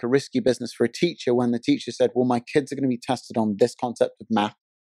seem like a risky business for a teacher when the teacher said, well, my kids are going to be tested on this concept of math.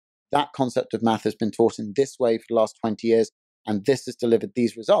 That concept of math has been taught in this way for the last 20 years, and this has delivered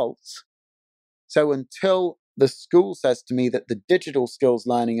these results. So until the school says to me that the digital skills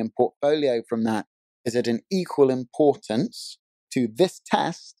learning and portfolio from that is at an equal importance to this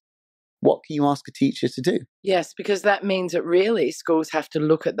test, what can you ask a teacher to do? Yes, because that means that really schools have to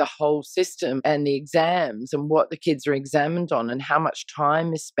look at the whole system and the exams and what the kids are examined on and how much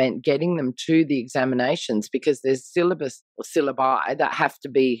time is spent getting them to the examinations, because there's syllabus or syllabi that have to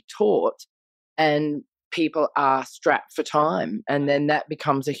be taught and people are strapped for time. And then that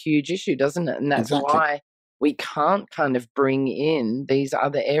becomes a huge issue, doesn't it? And that's Exactly. why we can't kind of bring in these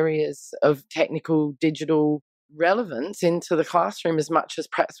other areas of technical, digital relevance into the classroom as much as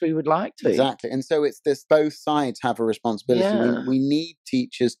perhaps we would like to. Exactly. And so it's this, both sides have a responsibility. Yeah. We need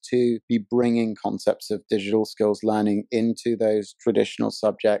teachers to be bringing concepts of digital skills learning into those traditional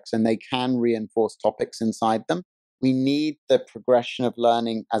subjects, and they can reinforce topics inside them. We need the progression of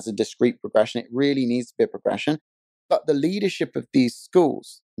learning as a discrete progression. It really needs to be a progression. But the leadership of these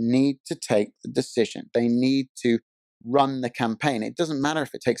schools need to take the decision. They need to run the campaign. It doesn't matter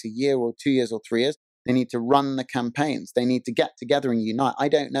if it takes a year or 2 years or 3 years. They need to run the campaigns. They need to get together and unite. I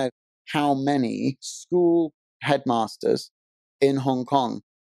don't know how many school headmasters in Hong Kong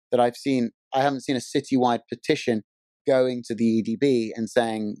that I've seen. I haven't seen a citywide petition going to the EDB and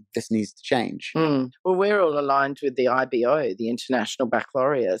saying this needs to change. Well, we're all aligned with the IBO, the International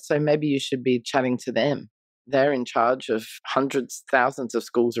Baccalaureate, so maybe you should be chatting to them. They're in charge of hundreds, thousands of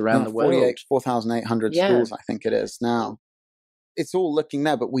schools around the world. 4,800 schools, I think it is now. It's all looking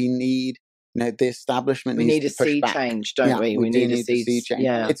there, but we need, the establishment we needs need to push sea back. change, don't we? We do need a sea change.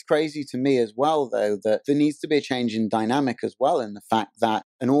 Yeah. It's crazy to me as well, though, that there needs to be a change in dynamic as well, in the fact that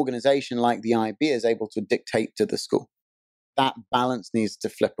an organization like the IB is able to dictate to the school. That balance needs to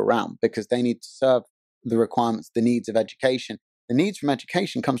flip around because they need to serve the requirements, the needs of education. The needs from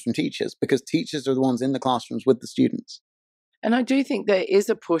education comes from teachers because teachers are the ones in the classrooms with the students. And I do think there is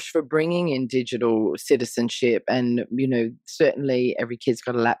a push for bringing in digital citizenship and, certainly every kid's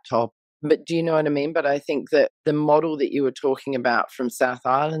got a laptop. But do you know what I mean? But I think that the model that you were talking about from South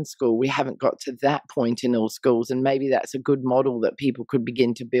Island School, we haven't got to that point in all schools. And maybe that's a good model that people could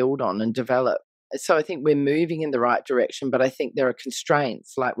begin to build on and develop. So I think we're moving in the right direction, but I think there are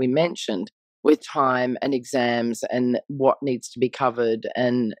constraints, like we mentioned, with time and exams and what needs to be covered.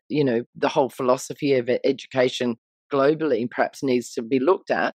 And, the whole philosophy of education globally perhaps needs to be looked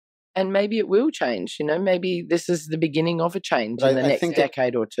at. And maybe it will change, maybe this is the beginning of a change in the next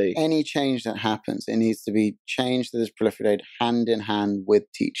decade or two. Any change that happens, it needs to be change that is proliferated hand in hand with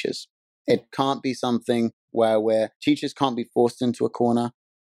teachers. It can't be something where teachers can't be forced into a corner,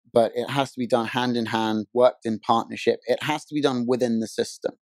 but it has to be done hand in hand, worked in partnership. It has to be done within the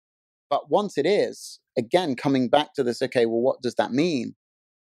system. But once it is, again, coming back to this, okay, well, what does that mean?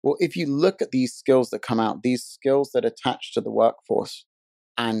 Well, if you look at these skills that come out, these skills that attach to the workforce,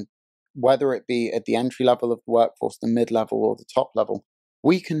 and whether it be at the entry level of the workforce, the mid-level or the top level,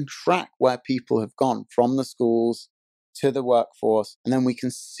 we can track where people have gone from the schools to the workforce, and then we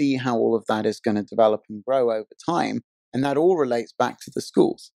can see how all of that is going to develop and grow over time. And that all relates back to the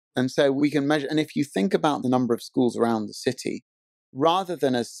schools. And so we can measure, and if you think about the number of schools around the city, rather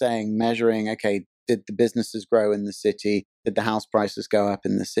than us saying, measuring, okay, did the businesses grow in the city? Did the house prices go up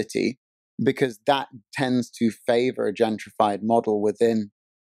in the city? Because that tends to favor a gentrified model within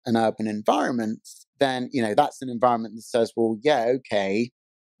an urban environment, then, that's an environment that says, well, yeah, okay,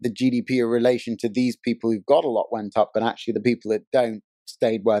 the GDP in relation to these people who've got a lot went up, but actually the people that don't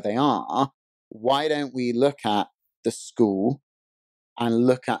stayed where they are. Why don't we look at the school and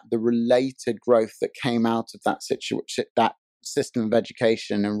look at the related growth that came out of that that system of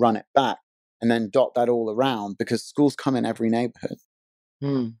education and run it back and then dot that all around, because schools come in every neighborhood.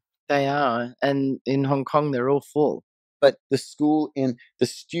 They are. And in Hong Kong, they're all full. But the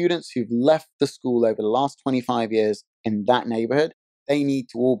students who've left the school over the last 25 years in that neighborhood, they need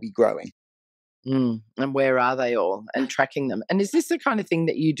to all be growing. And where are they all, and tracking them? And is this the kind of thing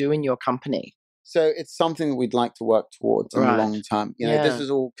that you do in your company? So it's something that we'd like to work towards in the long term. This is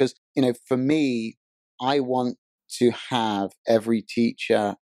all because, for me, I want to have every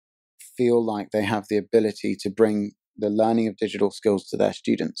teacher feel like they have the ability to bring the learning of digital skills to their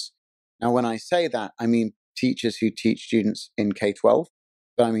students. Now, when I say that, I mean teachers who teach students in K-12,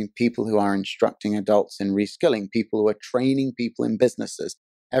 but I mean people who are instructing adults in reskilling, people who are training people in businesses.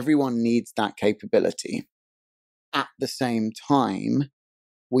 Everyone needs that capability. At the same time,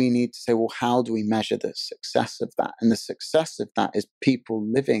 we need to say, well, how do we measure the success of that? And the success of that is people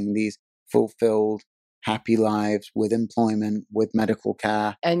living these fulfilled, happy lives with employment, with medical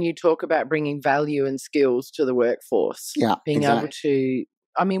care. And you talk about bringing value and skills to the workforce. Yeah, being able to,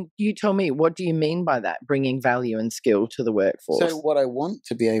 you tell me, what do you mean by that, bringing value and skill to the workforce? So what I want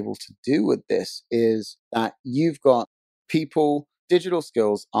to be able to do with this is that you've got people, digital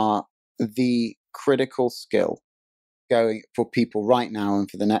skills are the critical skill going for people right now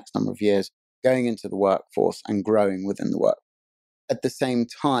and for the next number of years, going into the workforce and growing within the work. At the same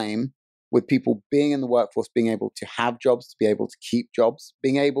time, with people being in the workforce, being able to have jobs, to be able to keep jobs,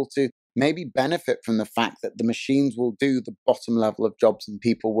 being able to maybe benefit from the fact that the machines will do the bottom level of jobs and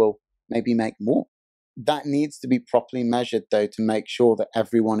people will maybe make more. That needs to be properly measured, though, to make sure that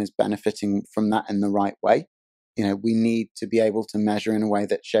everyone is benefiting from that in the right way. We need to be able to measure in a way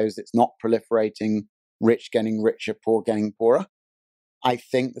that shows it's not proliferating, rich getting richer, poor getting poorer. I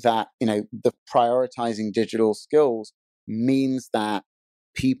think that, the prioritizing digital skills means that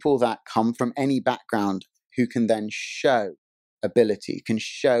people that come from any background who can then show ability, can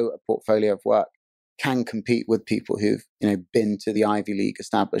show a portfolio of work, can compete with people who've, been to the Ivy League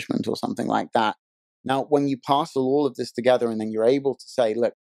establishment or something like that. Now, when you parcel all of this together and then you're able to say,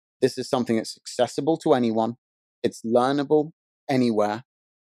 look, this is something that's accessible to anyone, it's learnable anywhere,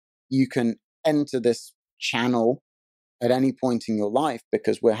 you can enter this channel at any point in your life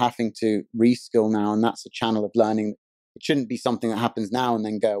because we're having to reskill now, and that's a channel of learning. It shouldn't be something that happens now and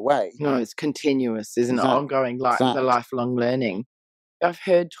then go away. No, it's continuous, isn't it? Ongoing, the lifelong learning. I've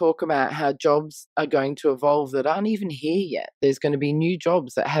heard talk about how jobs are going to evolve that aren't even here yet. There's going to be new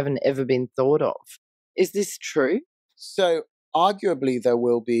jobs that haven't ever been thought of. Is this true? So arguably there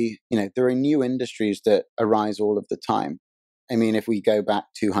will be, there are new industries that arise all of the time. If we go back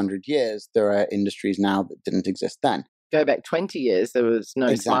 200 years, there are industries now that didn't exist then. Go back 20 years, there was no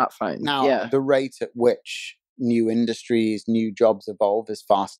smartphone. Now, the rate at which new industries, new jobs evolve is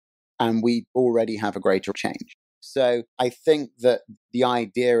fast, and we already have a greater change. So I think that the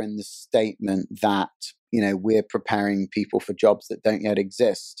idea in the statement that, we're preparing people for jobs that don't yet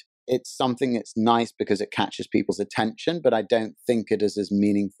exist, it's something that's nice because it catches people's attention, but I don't think it is as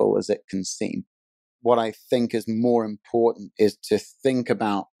meaningful as it can seem. What I think is more important is to think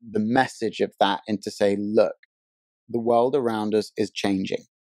about the message of that and to say, look, the world around us is changing.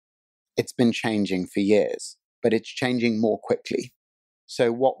 It's been changing for years, but it's changing more quickly.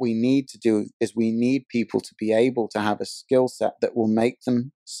 So what we need to do is we need people to be able to have a skill set that will make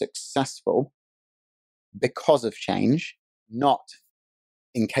them successful because of change, not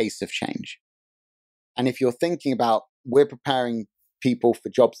in case of change. And if you're thinking about we're preparing people for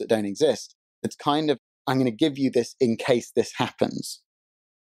jobs that don't exist, it's kind of, I'm going to give you this in case this happens.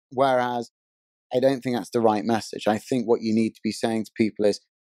 Whereas I don't think that's the right message. I think what you need to be saying to people is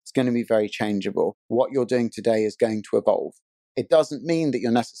it's going to be very changeable. What you're doing today is going to evolve. It doesn't mean that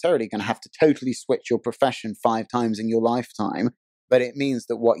you're necessarily going to have to totally switch your profession 5 times in your lifetime, but it means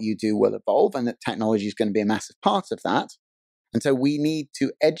that what you do will evolve and that technology is going to be a massive part of that. And so we need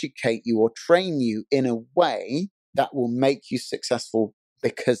to educate you or train you in a way that will make you successful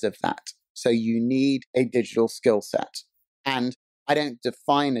because of that. So you need a digital skill set. And I don't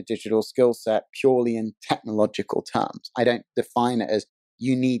define a digital skill set purely in technological terms. I don't define it as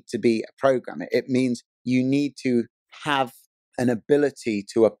you need to be a programmer. It means you need to have an ability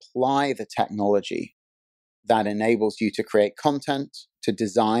to apply the technology that enables you to create content, to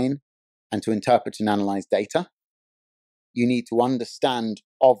design, and to interpret and analyze data. You need to understand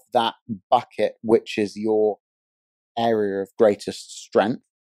of that bucket, which is your area of greatest strength,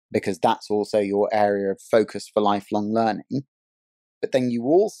 because that's also your area of focus for lifelong learning. But then you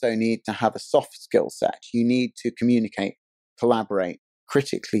also need to have a soft skill set. You need to communicate, collaborate,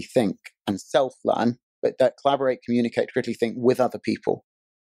 critically think, and self-learn, but that collaborate, communicate, critically think with other people.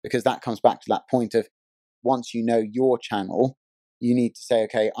 Because that comes back to that point of once you know your channel, you need to say,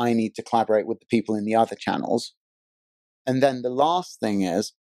 okay, I need to collaborate with the people in the other channels. And then the last thing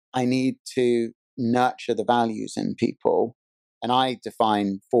is I need to nurture the values in people. And I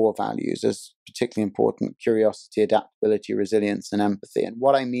define 4 values as particularly important: curiosity, adaptability, resilience, and empathy. And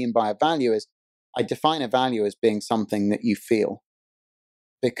what I mean by a value is I define a value as being something that you feel,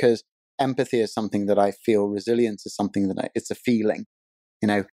 because empathy is something that I feel. Resilience is something that it's a feeling.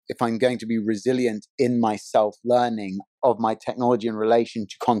 If I'm going to be resilient in my self-learning of my technology in relation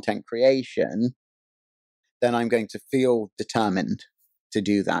to content creation, then I'm going to feel determined to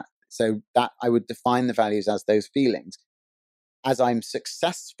do that. So that I would define the values as those feelings. As I'm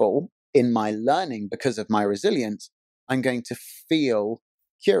successful in my learning because of my resilience, I'm going to feel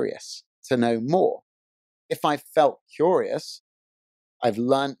curious to know more. If I felt curious, I've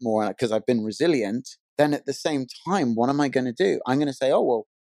learned more because I've been resilient, then at the same time, what am I going to do? I'm going to say, oh, well,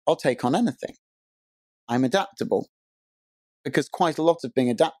 I'll take on anything. I'm adaptable. Because quite a lot of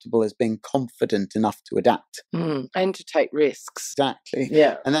being adaptable is being confident enough to adapt. And to take risks. Exactly.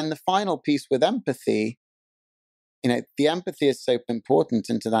 Yeah. And then the final piece with empathy, the empathy is so important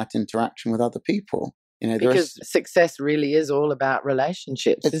into that interaction with other people. Because success really is all about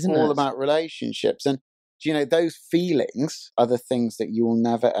relationships, isn't it? It's all about relationships. And, those feelings are the things that you will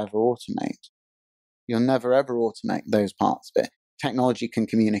never, ever automate. You'll never, ever automate those parts of it. Technology can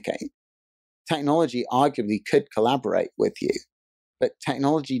communicate. Technology arguably could collaborate with you, but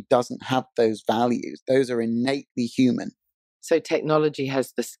technology doesn't have those values. Those are innately human. So technology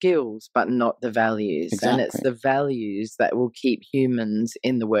has the skills, but not the values. Exactly. And it's the values that will keep humans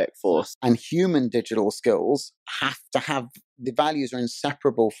in the workforce. And human digital skills have to have, the values are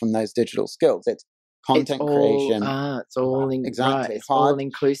inseparable from those digital skills. It's content creation. It's all exactly. Right, it's Hard, all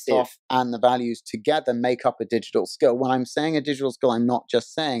inclusive. Soft, and the values together make up a digital skill. When I'm saying a digital skill, I'm not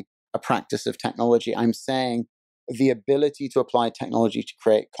just saying a practice of technology. I'm saying the ability to apply technology to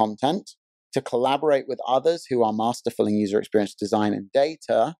create content, to collaborate with others who are masterful in user experience design and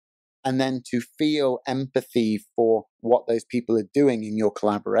data, and then to feel empathy for what those people are doing in your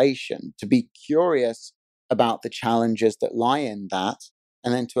collaboration, to be curious about the challenges that lie in that,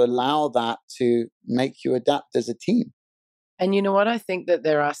 and then to allow that to make you adapt as a team. And you know what? I think that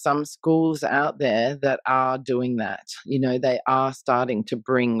there are some schools out there that are doing that. They are starting to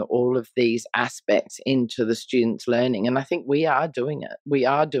bring all of these aspects into the students' learning. And I think we are doing it. We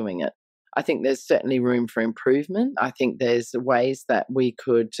are doing it. I think there's certainly room for improvement. I think there's ways that we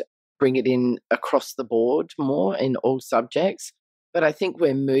could bring it in across the board more in all subjects. But I think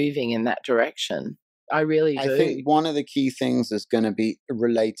we're moving in that direction. I really do. I think one of the key things is going to be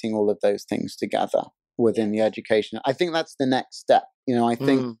relating all of those things together within the education. I think that's the next step. I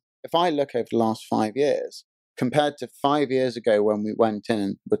think if I look over the last 5 years, compared to 5 years ago when we went in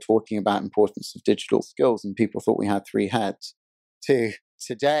and were talking about importance of digital skills and people thought we had 3 heads, to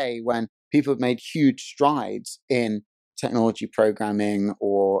today when people have made huge strides in technology programming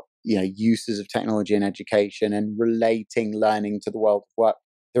or uses of technology in education and relating learning to the world of work.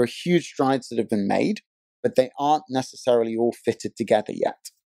 There are huge strides that have been made, but they aren't necessarily all fitted together yet.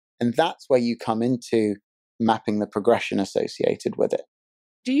 And that's where you come into mapping the progression associated with it.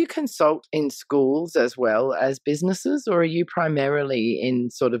 Do you consult in schools as well as businesses, or are you primarily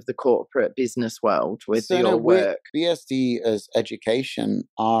in sort of the corporate business world with your work? BSD as education,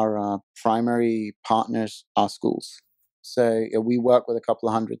 our primary partners are schools. So we work with a couple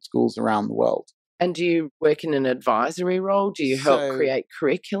of hundred schools around the world. And do you work in an advisory role? Do you help create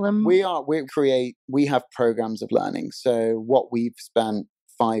curriculum? We have programs of learning. So what we've spent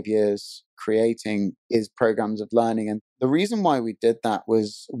 5 years creating is programs of learning. And the reason why we did that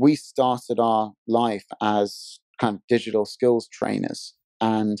was we started our life as kind of digital skills trainers.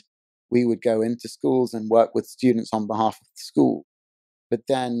 And we would go into schools and work with students on behalf of the school. But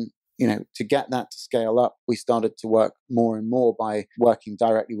then, to get that to scale up, we started to work more and more by working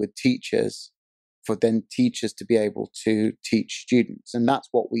directly with teachers for then teachers to be able to teach students. And that's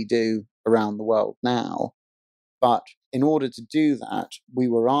what we do around the world now. But in order to do that, we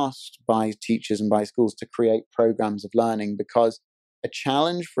were asked by teachers and by schools to create programs of learning, because a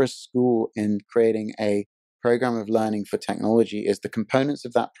challenge for a school in creating a program of learning for technology is the components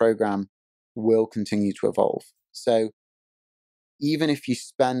of that program will continue to evolve. So even if you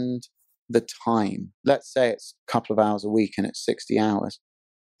spend the time, let's say it's a couple of hours a week and it's 60 hours,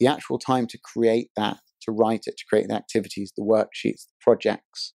 the actual time to create that, to write it, to create the activities, the worksheets, the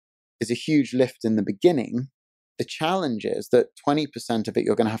projects, is a huge lift in the beginning. The challenge is that 20% of it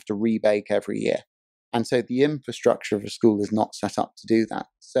you're going to have to rebake every year. And so the infrastructure of a school is not set up to do that.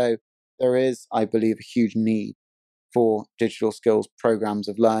 So there is, I believe, a huge need for digital skills programs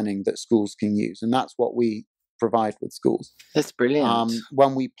of learning that schools can use. And that's what we provide with schools. That's brilliant.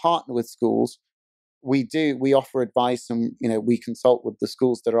 When we partner with schools, we offer advice and we consult with the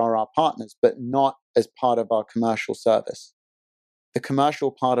schools that are our partners, but not as part of our commercial service. The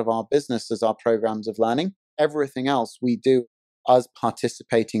commercial part of our business is our programs of learning. Everything else we do us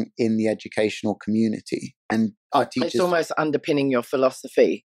participating in the educational community. And our teachers... It's almost underpinning your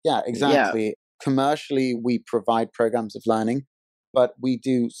philosophy. Yeah, exactly. Yeah. Commercially, we provide programs of learning, but we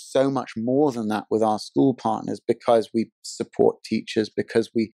do so much more than that with our school partners because we support teachers, because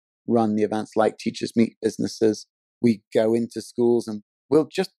we run the events like Teachers Meet Businesses. We go into schools and we'll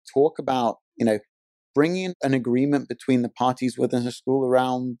just talk about, bringing an agreement between the parties within a school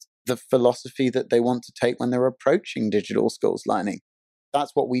around the philosophy that they want to take when they're approaching digital skills learning.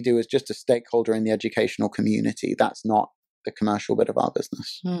 That's what we do as just a stakeholder in the educational community. That's not the commercial bit of our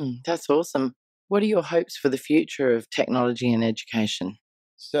business. That's awesome. What are your hopes for the future of technology and education?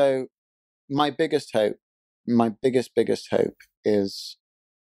 So my biggest hope is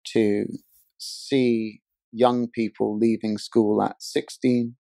to see young people leaving school at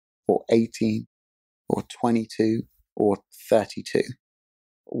 16 or 18 or 22 or 32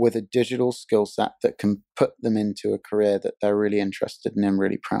 with a digital skill set that can put them into a career that they're really interested in and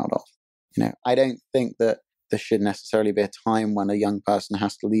really proud of. I don't think that there should necessarily be a time when a young person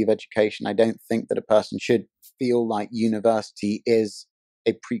has to leave education. I don't think that a person should feel like university is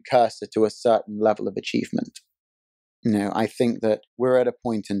a precursor to a certain level of achievement. I think that we're at a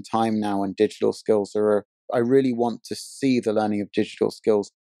point in time now when digital skills I really want to see the learning of digital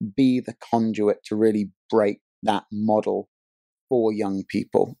skills be the conduit to really break that model for young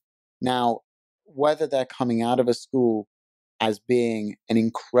people. Now, whether they're coming out of a school as being an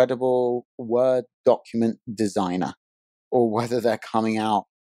incredible Word document designer, or whether they're coming out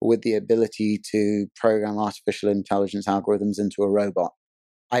with the ability to program artificial intelligence algorithms into a robot,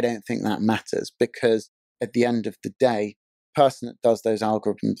 I don't think that matters, because at the end of the day, the person that does those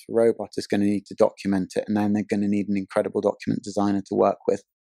algorithms for robots is going to need to document it, and then they're going to need an incredible document designer to work with.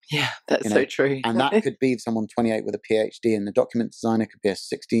 Yeah, that's so true. And that could be someone 28 with a PhD, and the document designer could be a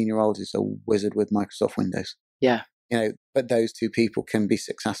 16-year-old who's a wizard with Microsoft Windows. Yeah. But those two people can be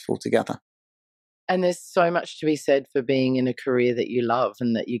successful together. And there's so much to be said for being in a career that you love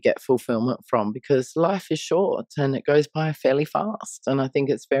and that you get fulfillment from, because life is short and it goes by fairly fast. And I think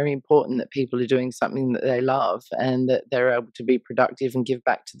it's very important that people are doing something that they love and that they're able to be productive and give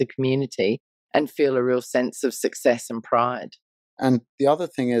back to the community and feel a real sense of success and pride. And the other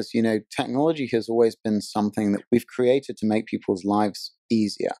thing is, technology has always been something that we've created to make people's lives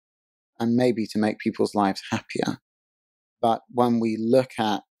easier and maybe to make people's lives happier. But when we look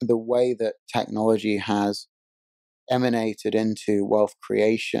at the way that technology has emanated into wealth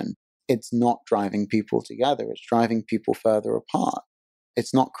creation, it's not driving people together. It's driving people further apart.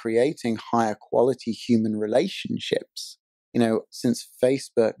 It's not creating higher quality human relationships. Since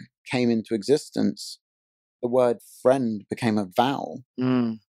Facebook came into existence, the word friend became a vowel.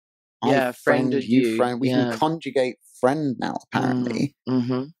 Yeah, friended you. Friend. We can conjugate friend now, apparently.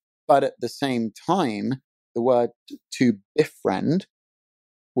 Mm-hmm. But at the same time, the word to befriend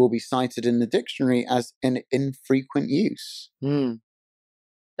will be cited in the dictionary as an infrequent use. That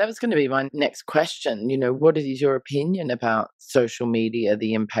was going to be my next question. What is your opinion about social media,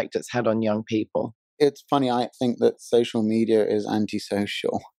 the impact it's had on young people? It's funny. I think that social media is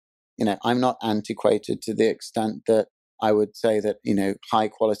antisocial. I'm not antiquated to the extent that I would say that, high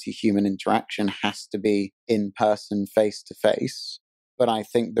quality human interaction has to be in person, face to face. But I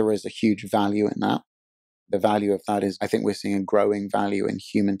think there is a huge value in that. The value of that is, I think we're seeing a growing value in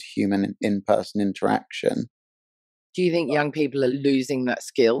human to human in-person interaction. Do you think young people are losing that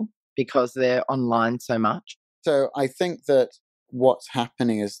skill because they're online so much? So I think that what's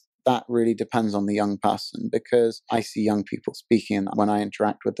happening is that really depends on the young person, because I see young people speaking, and when I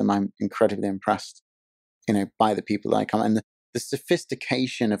interact with them, I'm incredibly impressed, by the people that I come. And the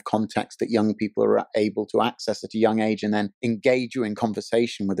sophistication of context that young people are able to access at a young age and then engage you in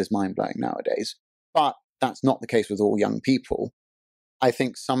conversation with is mind-blowing nowadays. But that's not the case with all young people. I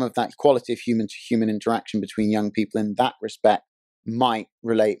think some of that quality of human-to-human interaction between young people in that respect might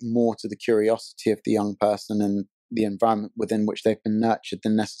relate more to the curiosity of the young person and the environment within which they've been nurtured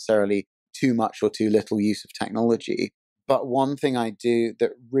than necessarily too much or too little use of technology. But one thing I do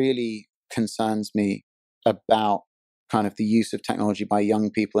that really concerns me about kind of the use of technology by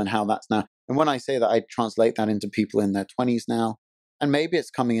young people and how that's now, and when I say that, I translate that into people in their 20s now. And maybe it's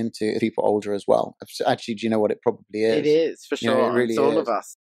coming into people older as well. Actually, do you know what it probably is? It is, for sure. It really it's all is. of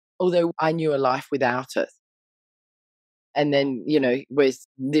us. Although I knew a life without it. And then, with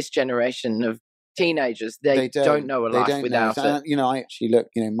this generation of teenagers, they don't know a life without it. I actually look,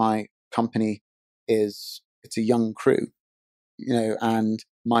 my company it's a young crew, and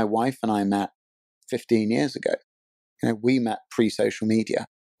my wife and I met 15 years ago. We met pre-social media.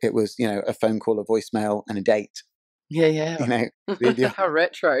 It was, a phone call, a voicemail, and a date. Yeah. How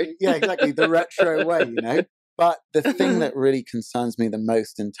retro. Yeah, exactly. The retro way, But the thing that really concerns me the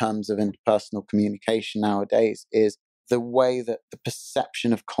most in terms of interpersonal communication nowadays is the way that the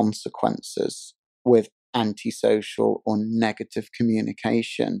perception of consequences with antisocial or negative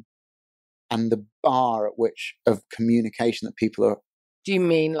communication and the bar at which of communication that people are. Do you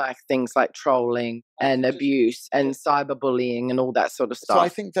mean like things like trolling and abuse and cyberbullying and all that sort of stuff? So I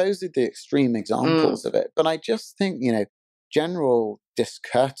think those are the extreme examples of it. But I just think, general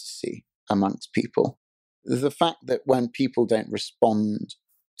discourtesy amongst people, the fact that when people don't respond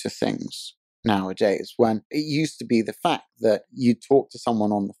to things nowadays, when it used to be the fact that you'd talk to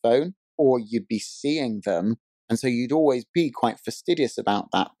someone on the phone or you'd be seeing them, and so you'd always be quite fastidious about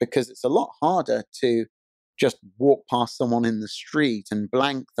that because it's a lot harder to just walk past someone in the street and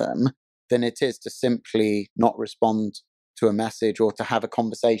blank them than it is to simply not respond to a message or to have a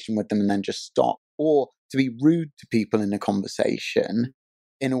conversation with them and then just stop, or to be rude to people in a conversation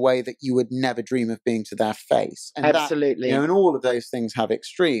in a way that you would never dream of being to their face. And absolutely. And all of those things have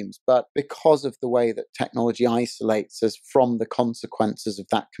extremes, but because of the way that technology isolates us from the consequences of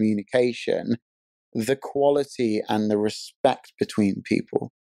that communication, the quality and the respect between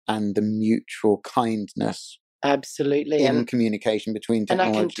people and the mutual kindness absolutely in communication between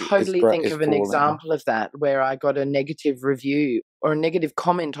technology. And I can totally think of an example of that where I got a negative review or a negative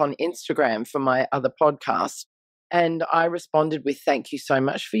comment on Instagram for my other podcast. And I responded with, thank you so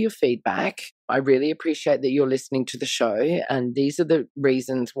much for your feedback. I really appreciate that you're listening to the show. And these are the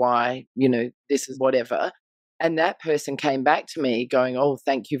reasons why, this is whatever. And that person came back to me going, oh,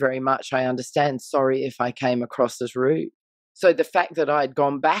 thank you very much. I understand. Sorry if I came across as rude. So the fact that I'd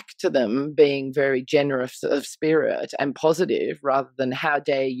gone back to them being very generous of spirit and positive rather than how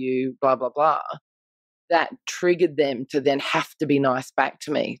dare you, blah, blah, blah, that triggered them to then have to be nice back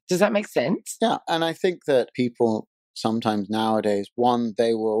to me. Does that make sense? Yeah. And I think that people sometimes nowadays, one,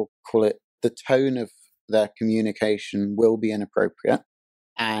 they will call it the tone of their communication will be inappropriate.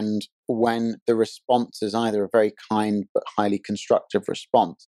 And when the response is either a very kind but highly constructive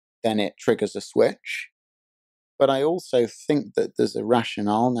response, then it triggers a switch. But I also think that there's a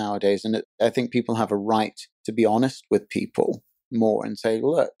rationale nowadays, and I think people have a right to be honest with people more and say,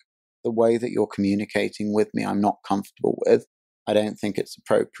 look, the way that you're communicating with me, I'm not comfortable with. I don't think it's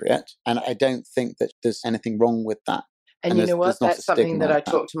appropriate. And I don't think that there's anything wrong with that. And you know what? That's something that I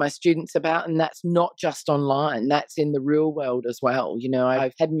talk to my students about, and that's not just online. That's in the real world as well.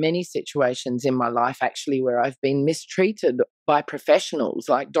 I've had many situations in my life actually where I've been mistreated by professionals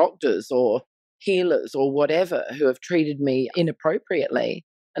like doctors or healers or whatever who have treated me inappropriately.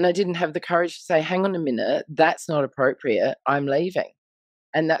 And I didn't have the courage to say, hang on a minute, that's not appropriate. I'm leaving.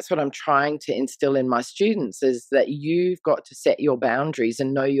 And that's what I'm trying to instill in my students is that you've got to set your boundaries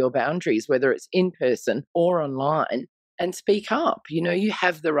and know your boundaries, whether it's in person or online, and speak up. You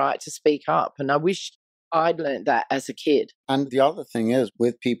have the right to speak up. And I wish I'd learned that as a kid. And the other thing is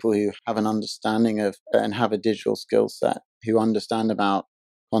with people who have an understanding of and have a digital skill set, who understand about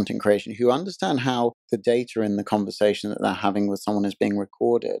content creation, who understand how the data in the conversation that they're having with someone is being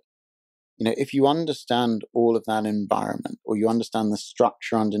recorded. If you understand all of that environment or you understand the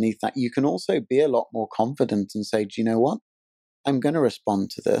structure underneath that, you can also be a lot more confident and say, do you know what? I'm going to respond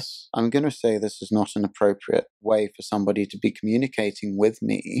to this. I'm going to say this is not an appropriate way for somebody to be communicating with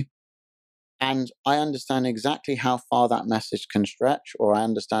me. And I understand exactly how far that message can stretch, or I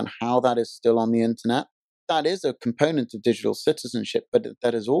understand how that is still on the internet. That is a component of digital citizenship, but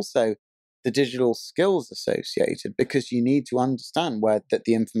that is also the digital skills associated, because you need to understand where that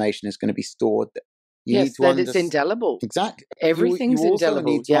the information is going to be stored. Yes, that it's indelible. Exactly. Everything's you also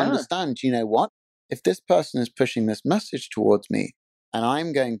indelible. need to understand, you know what? If this person is pushing this message towards me, and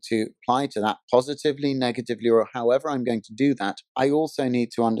I'm going to apply to that positively, negatively, or however I'm going to do that, I also need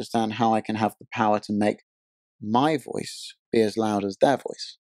to understand how I can have the power to make my voice be as loud as their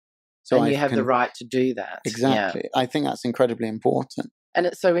voice. So you have the right to do that. Exactly. Yeah. I think that's incredibly important. And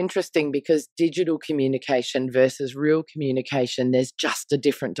it's so interesting because digital communication versus real communication, there's just a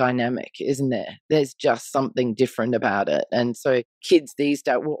different dynamic, isn't there? There's just something different about it. And so kids these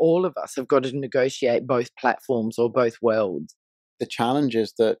days, well, all of us have got to negotiate both platforms or both worlds. The challenge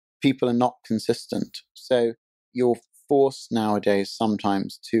is that people are not consistent. So you're forced nowadays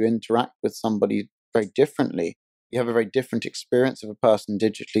sometimes to interact with somebody very differently. You have a very different experience of a person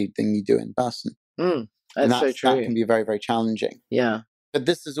digitally than you do in person. That's so true. That can be very, very challenging. Yeah. But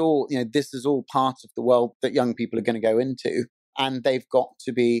this is all, this is all part of the world that young people are going to go into, and they've got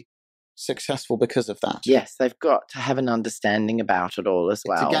to be successful because of that. Yes, they've got to have an understanding about it all as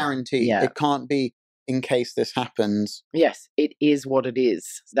well. It's a guarantee. Yeah. It can't be in case this happens. Yes, it is what it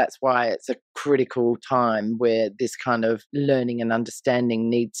is. That's why it's a critical time where this kind of learning and understanding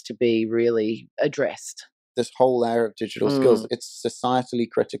needs to be really addressed. this whole area of digital skills. It's societally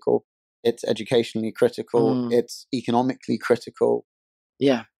critical. It's educationally critical. It's economically critical.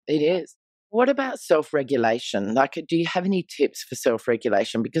 Yeah, it is. What about self-regulation? Like, do you have any tips for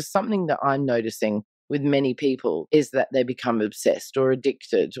self-regulation? Because something that I'm noticing with many people is that they become obsessed or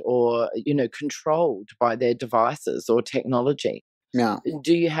addicted or, controlled by their devices or technology. Yeah.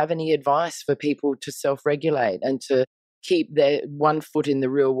 Do you have any advice for people to self-regulate and to keep their one foot in the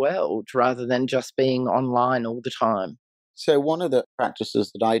real world rather than just being online all the time? So one of the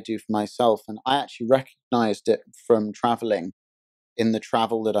practices that I do for myself, and I actually recognized it from traveling, in the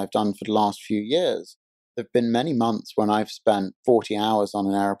travel that I've done for the last few years, there have been many months when I've spent 40 hours on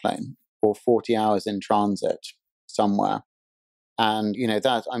an airplane or 40 hours in transit somewhere. And,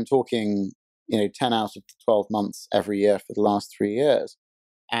 that I'm talking, 10 out of 12 months every year for the last 3 years.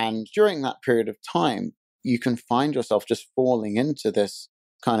 And during that period of time, you can find yourself just falling into this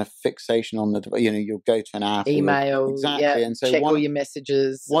kind of fixation on the, you'll go to an app. Email, exactly. And so check all your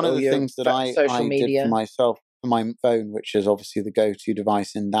messages. One of the things that I did for myself, for my phone, which is obviously the go-to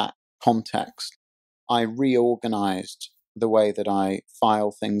device in that context, I reorganized the way that I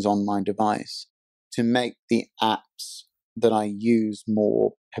file things on my device to make the apps that I use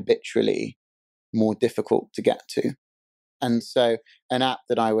more habitually more difficult to get to. And so an app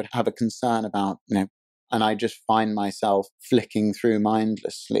that I would have a concern about, and I just find myself flicking through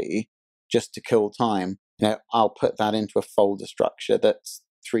mindlessly just to kill time, I'll put that into a folder structure that's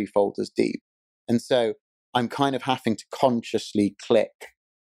 3 folders deep. And so I'm kind of having to consciously click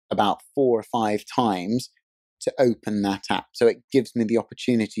about 4 or 5 times to open that app. So it gives me the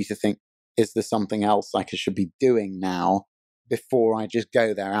opportunity to think, is there something else I should be doing now before I just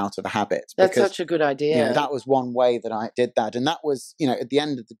go there out of a habit? That's such a good idea. That was one way that I did that. And that was, at the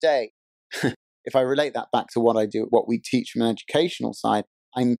end of the day, if I relate that back to what I do, what we teach from an educational side,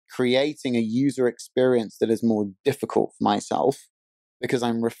 I'm creating a user experience that is more difficult for myself because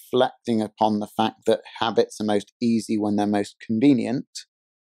I'm reflecting upon the fact that habits are most easy when they're most convenient.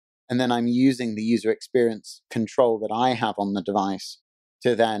 And then I'm using the user experience control that I have on the device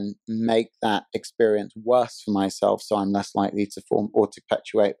to then make that experience worse for myself, so I'm less likely to form or to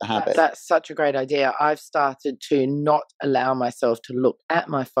perpetuate the habit. That's such a great idea. I've started to not allow myself to look at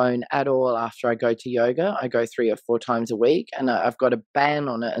my phone at all after I go to yoga. I go 3 or 4 times a week, and I've got a ban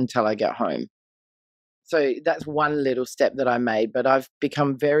on it until I get home. So that's one little step that I made, but I've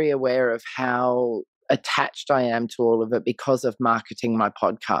become very aware of how attached I am to all of it because of marketing my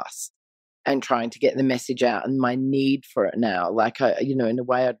podcast and trying to get the message out and my need for it now. In a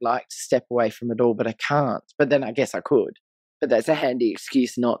way I'd like to step away from it all, but I can't. But then I guess I could. But that's a handy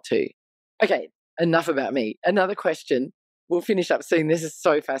excuse not to. Okay, enough about me. Another question. We'll finish up soon. This is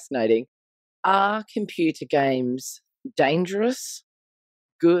so fascinating. Are computer games dangerous,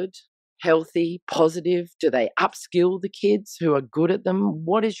 good, healthy, positive? Do they upskill the kids who are good at them?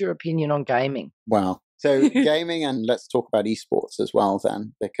 What is your opinion on gaming? Wow. So gaming, and let's talk about esports as well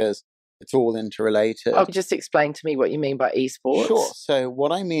then, because it's all interrelated. Oh, just explain to me what you mean by esports. Sure. So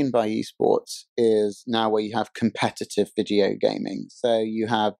what I mean by esports is now where you have competitive video gaming. So you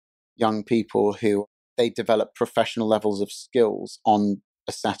have young people who they develop professional levels of skills on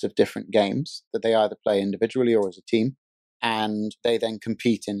a set of different games that they either play individually or as a team. And they then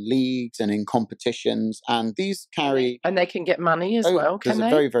compete in leagues and in competitions. And these carry... And they can get money as well, can they?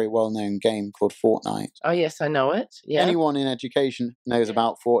 There's a very, very well-known game called Fortnite. Oh, yes, I know it. Yeah. Anyone in education knows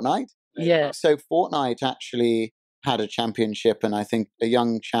about Fortnite. Yeah. So Fortnite actually had a championship, and I think a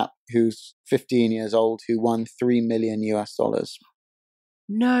young chap who's 15 years old who won $3 million.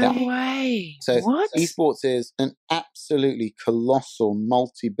 No way. So what? Esports is an absolutely colossal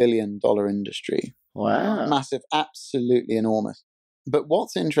multi-billion-dollar industry. Wow. Massive, absolutely enormous. But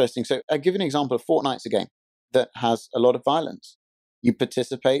what's interesting, so I'll give you an example of Fortnite's a game that has a lot of violence. You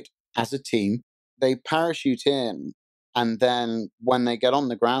participate as a team, they parachute in, and then when they get on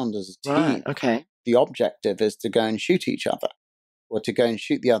the ground as a team, the objective is to go and shoot each other or to go and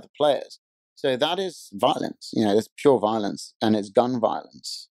shoot the other players. So that is violence. It's pure violence, and it's gun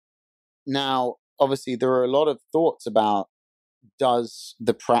violence. Now, obviously, there are a lot of thoughts about, does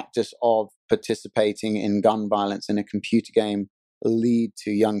the practice of participating in gun violence in a computer game lead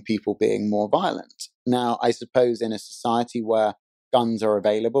to young people being more violent? Now, I suppose in a society where guns are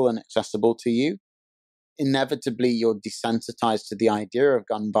available and accessible to you, inevitably you're desensitized to the idea of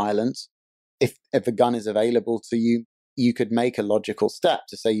gun violence. If a gun is available to you, you could make a logical step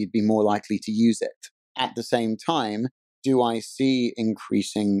to say you'd be more likely to use it. At the same time, do I see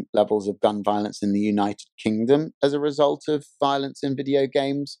increasing levels of gun violence in the United Kingdom as a result of violence in video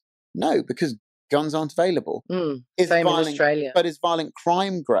games? No, because guns aren't available. Same in Australia. But is violent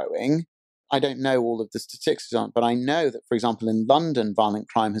crime growing? I don't know all of the statistics on it, but I know that, for example, in London, violent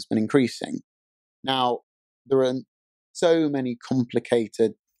crime has been increasing. Now, there are so many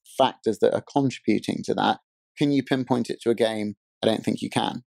complicated factors that are contributing to that. Can you pinpoint it to a game? I don't think you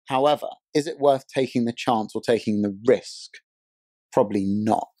can. However, is it worth taking the chance or taking the risk? Probably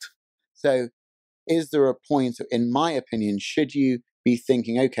not. So is there a point, in my opinion, should you be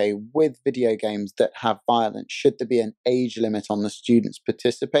thinking, okay, with video games that have violence, should there be an age limit on the students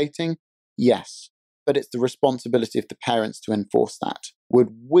participating? Yes, but it's the responsibility of the parents to enforce that. Would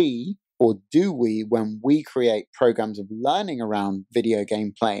we, or do we, when we create programs of learning around video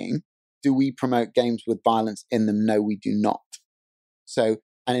game playing, do we promote games with violence in them? No, we do not. So,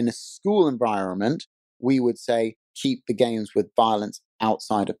 and in a school environment, we would say, keep the games with violence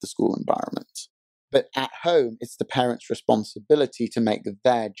outside of the school environment. But at home, it's the parents' responsibility to make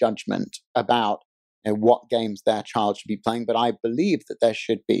their judgment about what games their child should be playing. But I believe that there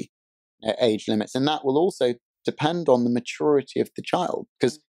should be age limits. And that will also depend on the maturity of the child,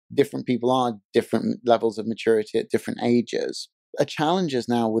 because different people are different levels of maturity at different ages. A challenge is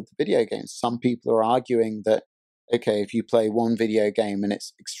now with the video games. Some people are arguing that, okay, if you play one video game and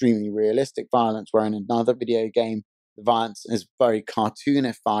it's extremely realistic violence, where in another video game, the violence is very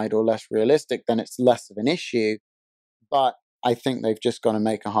cartoonified or less realistic, then it's less of an issue. But I think they've just got to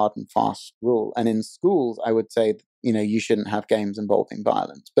make a hard and fast rule. And in schools, I would say, you shouldn't have games involving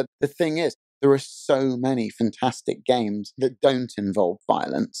violence. But the thing is, there are so many fantastic games that don't involve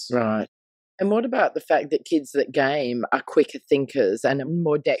violence. Right. And what about the fact that kids that game are quicker thinkers and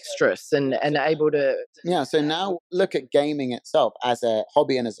more dexterous and able to... Yeah, so now look at gaming itself as a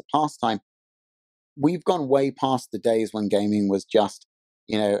hobby and as a pastime. We've gone way past the days when gaming was just,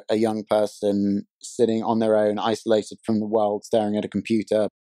 a young person sitting on their own, isolated from the world, staring at a computer,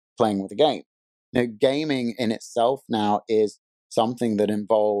 playing with a game. Gaming in itself now is something that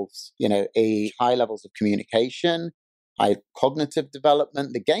involves, a high levels of communication, high cognitive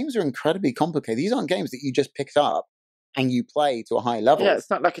development. The games are incredibly complicated. These aren't games that you just picked up and you play to a high level. Yeah, it's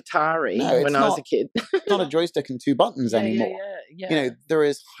not like Atari when I was a kid. It's not a joystick and two buttons anymore. Yeah. There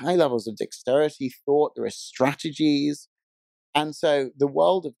is high levels of dexterity, thought, there is strategies. And so the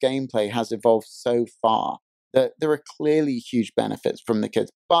world of gameplay has evolved so far that there are clearly huge benefits from the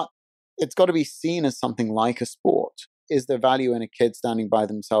kids, but it's got to be seen as something like a sport. Is there value in a kid standing by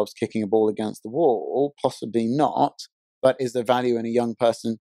themselves kicking a ball against the wall? Possibly not. But is there value in a young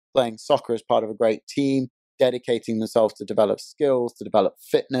person playing soccer as part of a great team, dedicating themselves to develop skills, to develop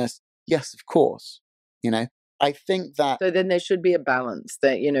fitness? Yes, of course. I think that... So then there should be a balance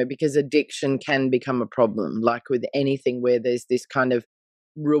that, because addiction can become a problem, like with anything where there's this kind of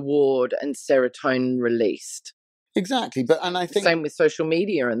reward and serotonin released. Exactly. And I think... Same with social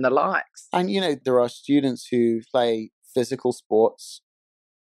media and the likes. And, there are students who play physical sports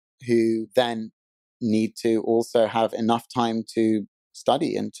who then need to also have enough time to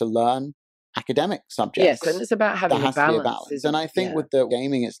study and to learn academic subjects. Yes, and it's about having a balance. And I think with the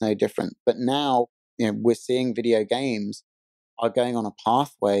gaming, it's no different. But now, we're seeing video games are going on a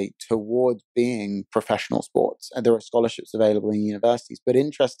pathway towards being professional sports. And there are scholarships available in universities. But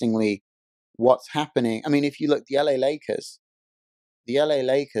interestingly, what's happening, if you look, the LA Lakers,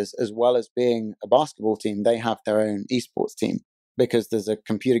 as well as being a basketball team, they have their own esports team because there's a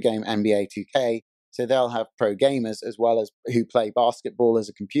computer game, NBA 2K. So they'll have pro gamers as well as who play basketball as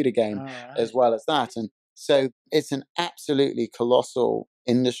a computer game, as well as that. And so it's an absolutely colossal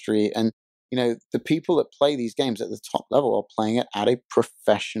industry. And, the people that play these games at the top level are playing it at a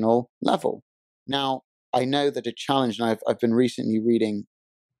professional level. Now, I know that a challenge, and I've been recently reading,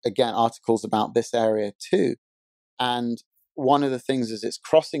 again, articles about this area too. And one of the things is it's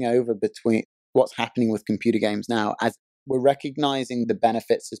crossing over between what's happening with computer games now, as we're recognizing the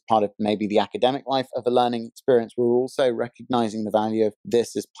benefits as part of maybe the academic life of a learning experience. We're also recognizing the value of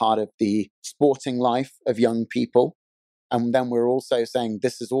this as part of the sporting life of young people. And then we're also saying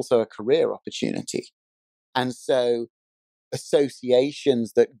this is also a career opportunity. And so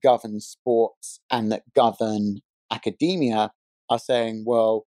associations that govern sports and that govern academia are saying,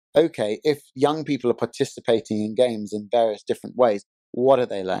 well, okay, if young people are participating in games in various different ways, what are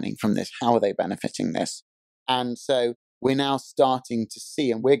they learning from this? How are they benefiting this? And so we're now starting to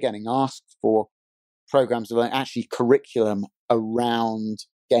see, and we're getting asked for programs of actually curriculum around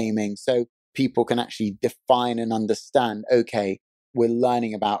gaming. So people can actually define and understand, okay, we're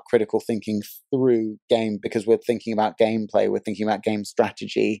learning about critical thinking through game because we're thinking about gameplay, we're thinking about game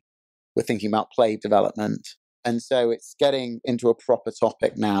strategy, we're thinking about play development. And so it's getting into a proper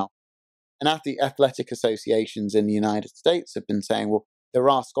topic now. And the athletic associations in the United States have been saying, well, there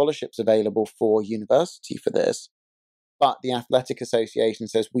are scholarships available for university for this, But the Athletic Association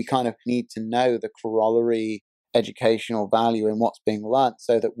says we kind of need to know the corollary educational value in what's being learnt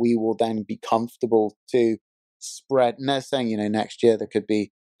so that we will then be comfortable to spread. And they're saying, next year there could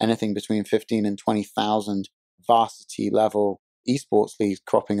be anything between 15 and 20,000 varsity level esports leagues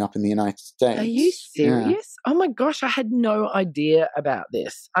cropping up in the United States. Are you serious? Yeah. Oh my gosh, I had no idea about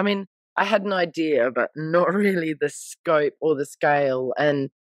this. I mean, I had an idea, but not really the scope or the scale. And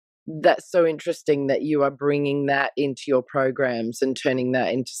that's so interesting that you are bringing that into your programs and turning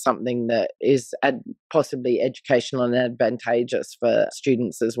that into something that is possibly educational and advantageous for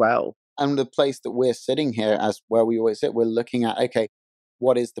students as well. And the place that we're sitting here, as where we always sit, we're looking at, okay,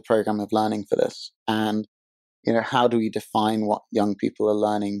 what is the program of learning for this? And, how do we define what young people are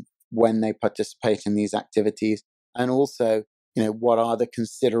learning when they participate in these activities? And also, what are the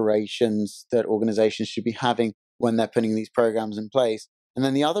considerations that organizations should be having when they're putting these programs in place? And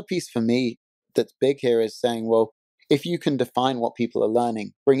then the other piece for me that's big here is saying, well, if you can define what people are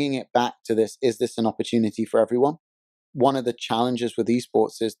learning, bringing it back to this, is this an opportunity for everyone? One of the challenges with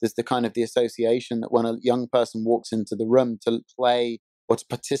esports is there's the association that when a young person walks into the room to play or to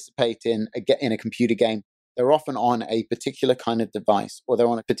participate in a computer game, they're often on a particular kind of device, or they're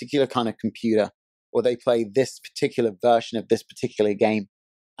on a particular kind of computer, or they play this particular version of this particular game.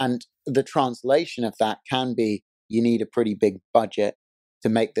 And the translation of that can be, you need a pretty big budget to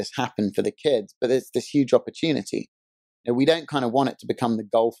make this happen for the kids, but it's this huge opportunity. We don't kind of want it to become the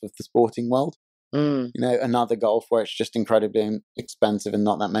golf of the sporting world. Another golf where it's just incredibly expensive and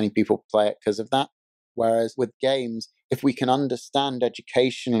not that many people play it because of that. Whereas with games, if we can understand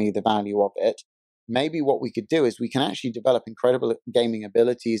educationally the value of it, maybe what we could do is we can actually develop incredible gaming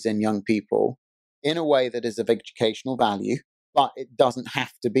abilities in young people in a way that is of educational value, but it doesn't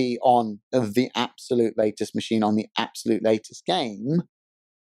have to be on the absolute latest machine, on the absolute latest game,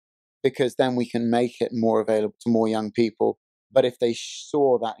 because then we can make it more available to more young people. But if they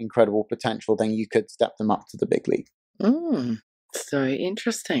saw that incredible potential, then you could step them up to the big league. So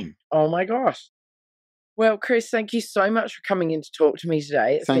interesting. Oh my gosh. Well, Chris, thank you so much for coming in to talk to me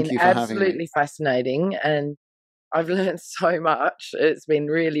today. It's been absolutely fascinating, and I've learned so much. It's been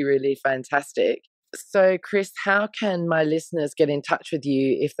really, really fantastic. So, Chris, how can my listeners get in touch with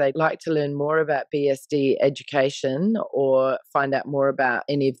you if they'd like to learn more about BSD education or find out more about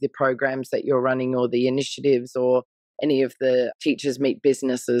any of the programs that you're running or the initiatives or any of the Teachers Meet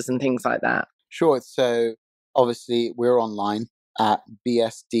Businesses and things like that? Sure. So, obviously, we're online at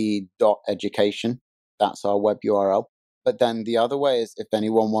bsd.education. That's our web URL. But then the other way is if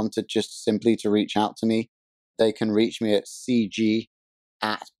anyone wanted just simply to reach out to me, they can reach me at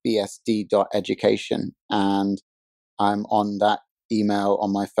cg@bsd.education. And I'm on that email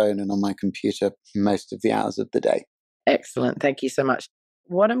on my phone and on my computer most of the hours of the day. Excellent. Thank you so much.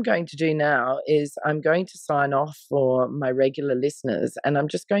 What I'm going to do now is I'm going to sign off for my regular listeners, and I'm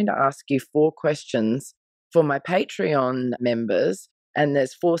just going to ask you 4 questions for my Patreon members. And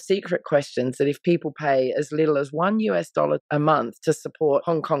there's 4 secret questions that if people pay as little as $1 a month to support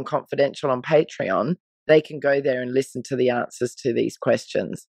Hong Kong Confidential on Patreon, they can go there and listen to the answers to these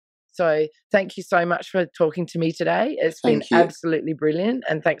questions. So thank you so much for talking to me today. It's been absolutely brilliant.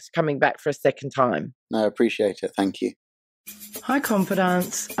 And thanks for coming back for a second time. No, I appreciate it. Thank you. Hi,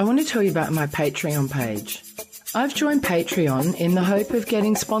 Confidants. I want to tell you about my Patreon page. I've joined Patreon in the hope of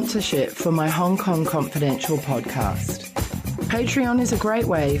getting sponsorship for my Hong Kong Confidential podcast. Patreon is a great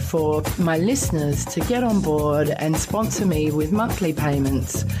way for my listeners to get on board and sponsor me with monthly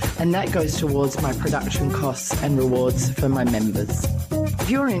payments, and that goes towards my production costs and rewards for my members. If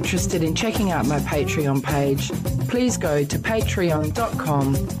you're interested in checking out my Patreon page, please go to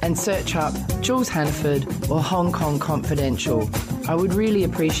patreon.com and search up Jules Hannaford or Hong Kong Confidential. I would really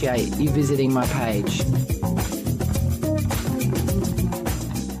appreciate you visiting my page.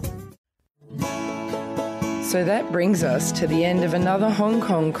 So that brings us to the end of another Hong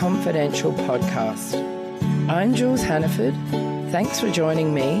Kong Confidential podcast. I'm Jules Hannaford. Thanks for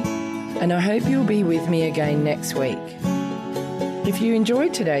joining me, and I hope you'll be with me again next week. If you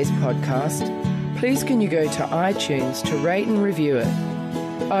enjoyed today's podcast, please can you go to iTunes to rate and review it.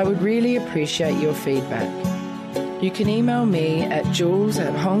 I would really appreciate your feedback. You can email me at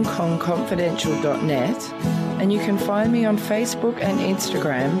jules@hongkongconfidential.net, and you can find me on Facebook and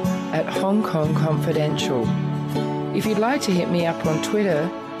Instagram at Hong Kong Confidential. If you'd like to hit me up on Twitter,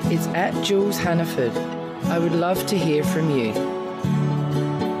 it's at Jules Hannaford. I would love to hear from you.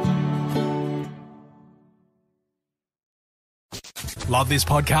 Love this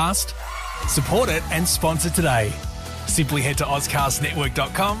podcast? Support it and sponsor today. Simply head to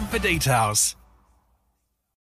AuscastNetwork.com for details.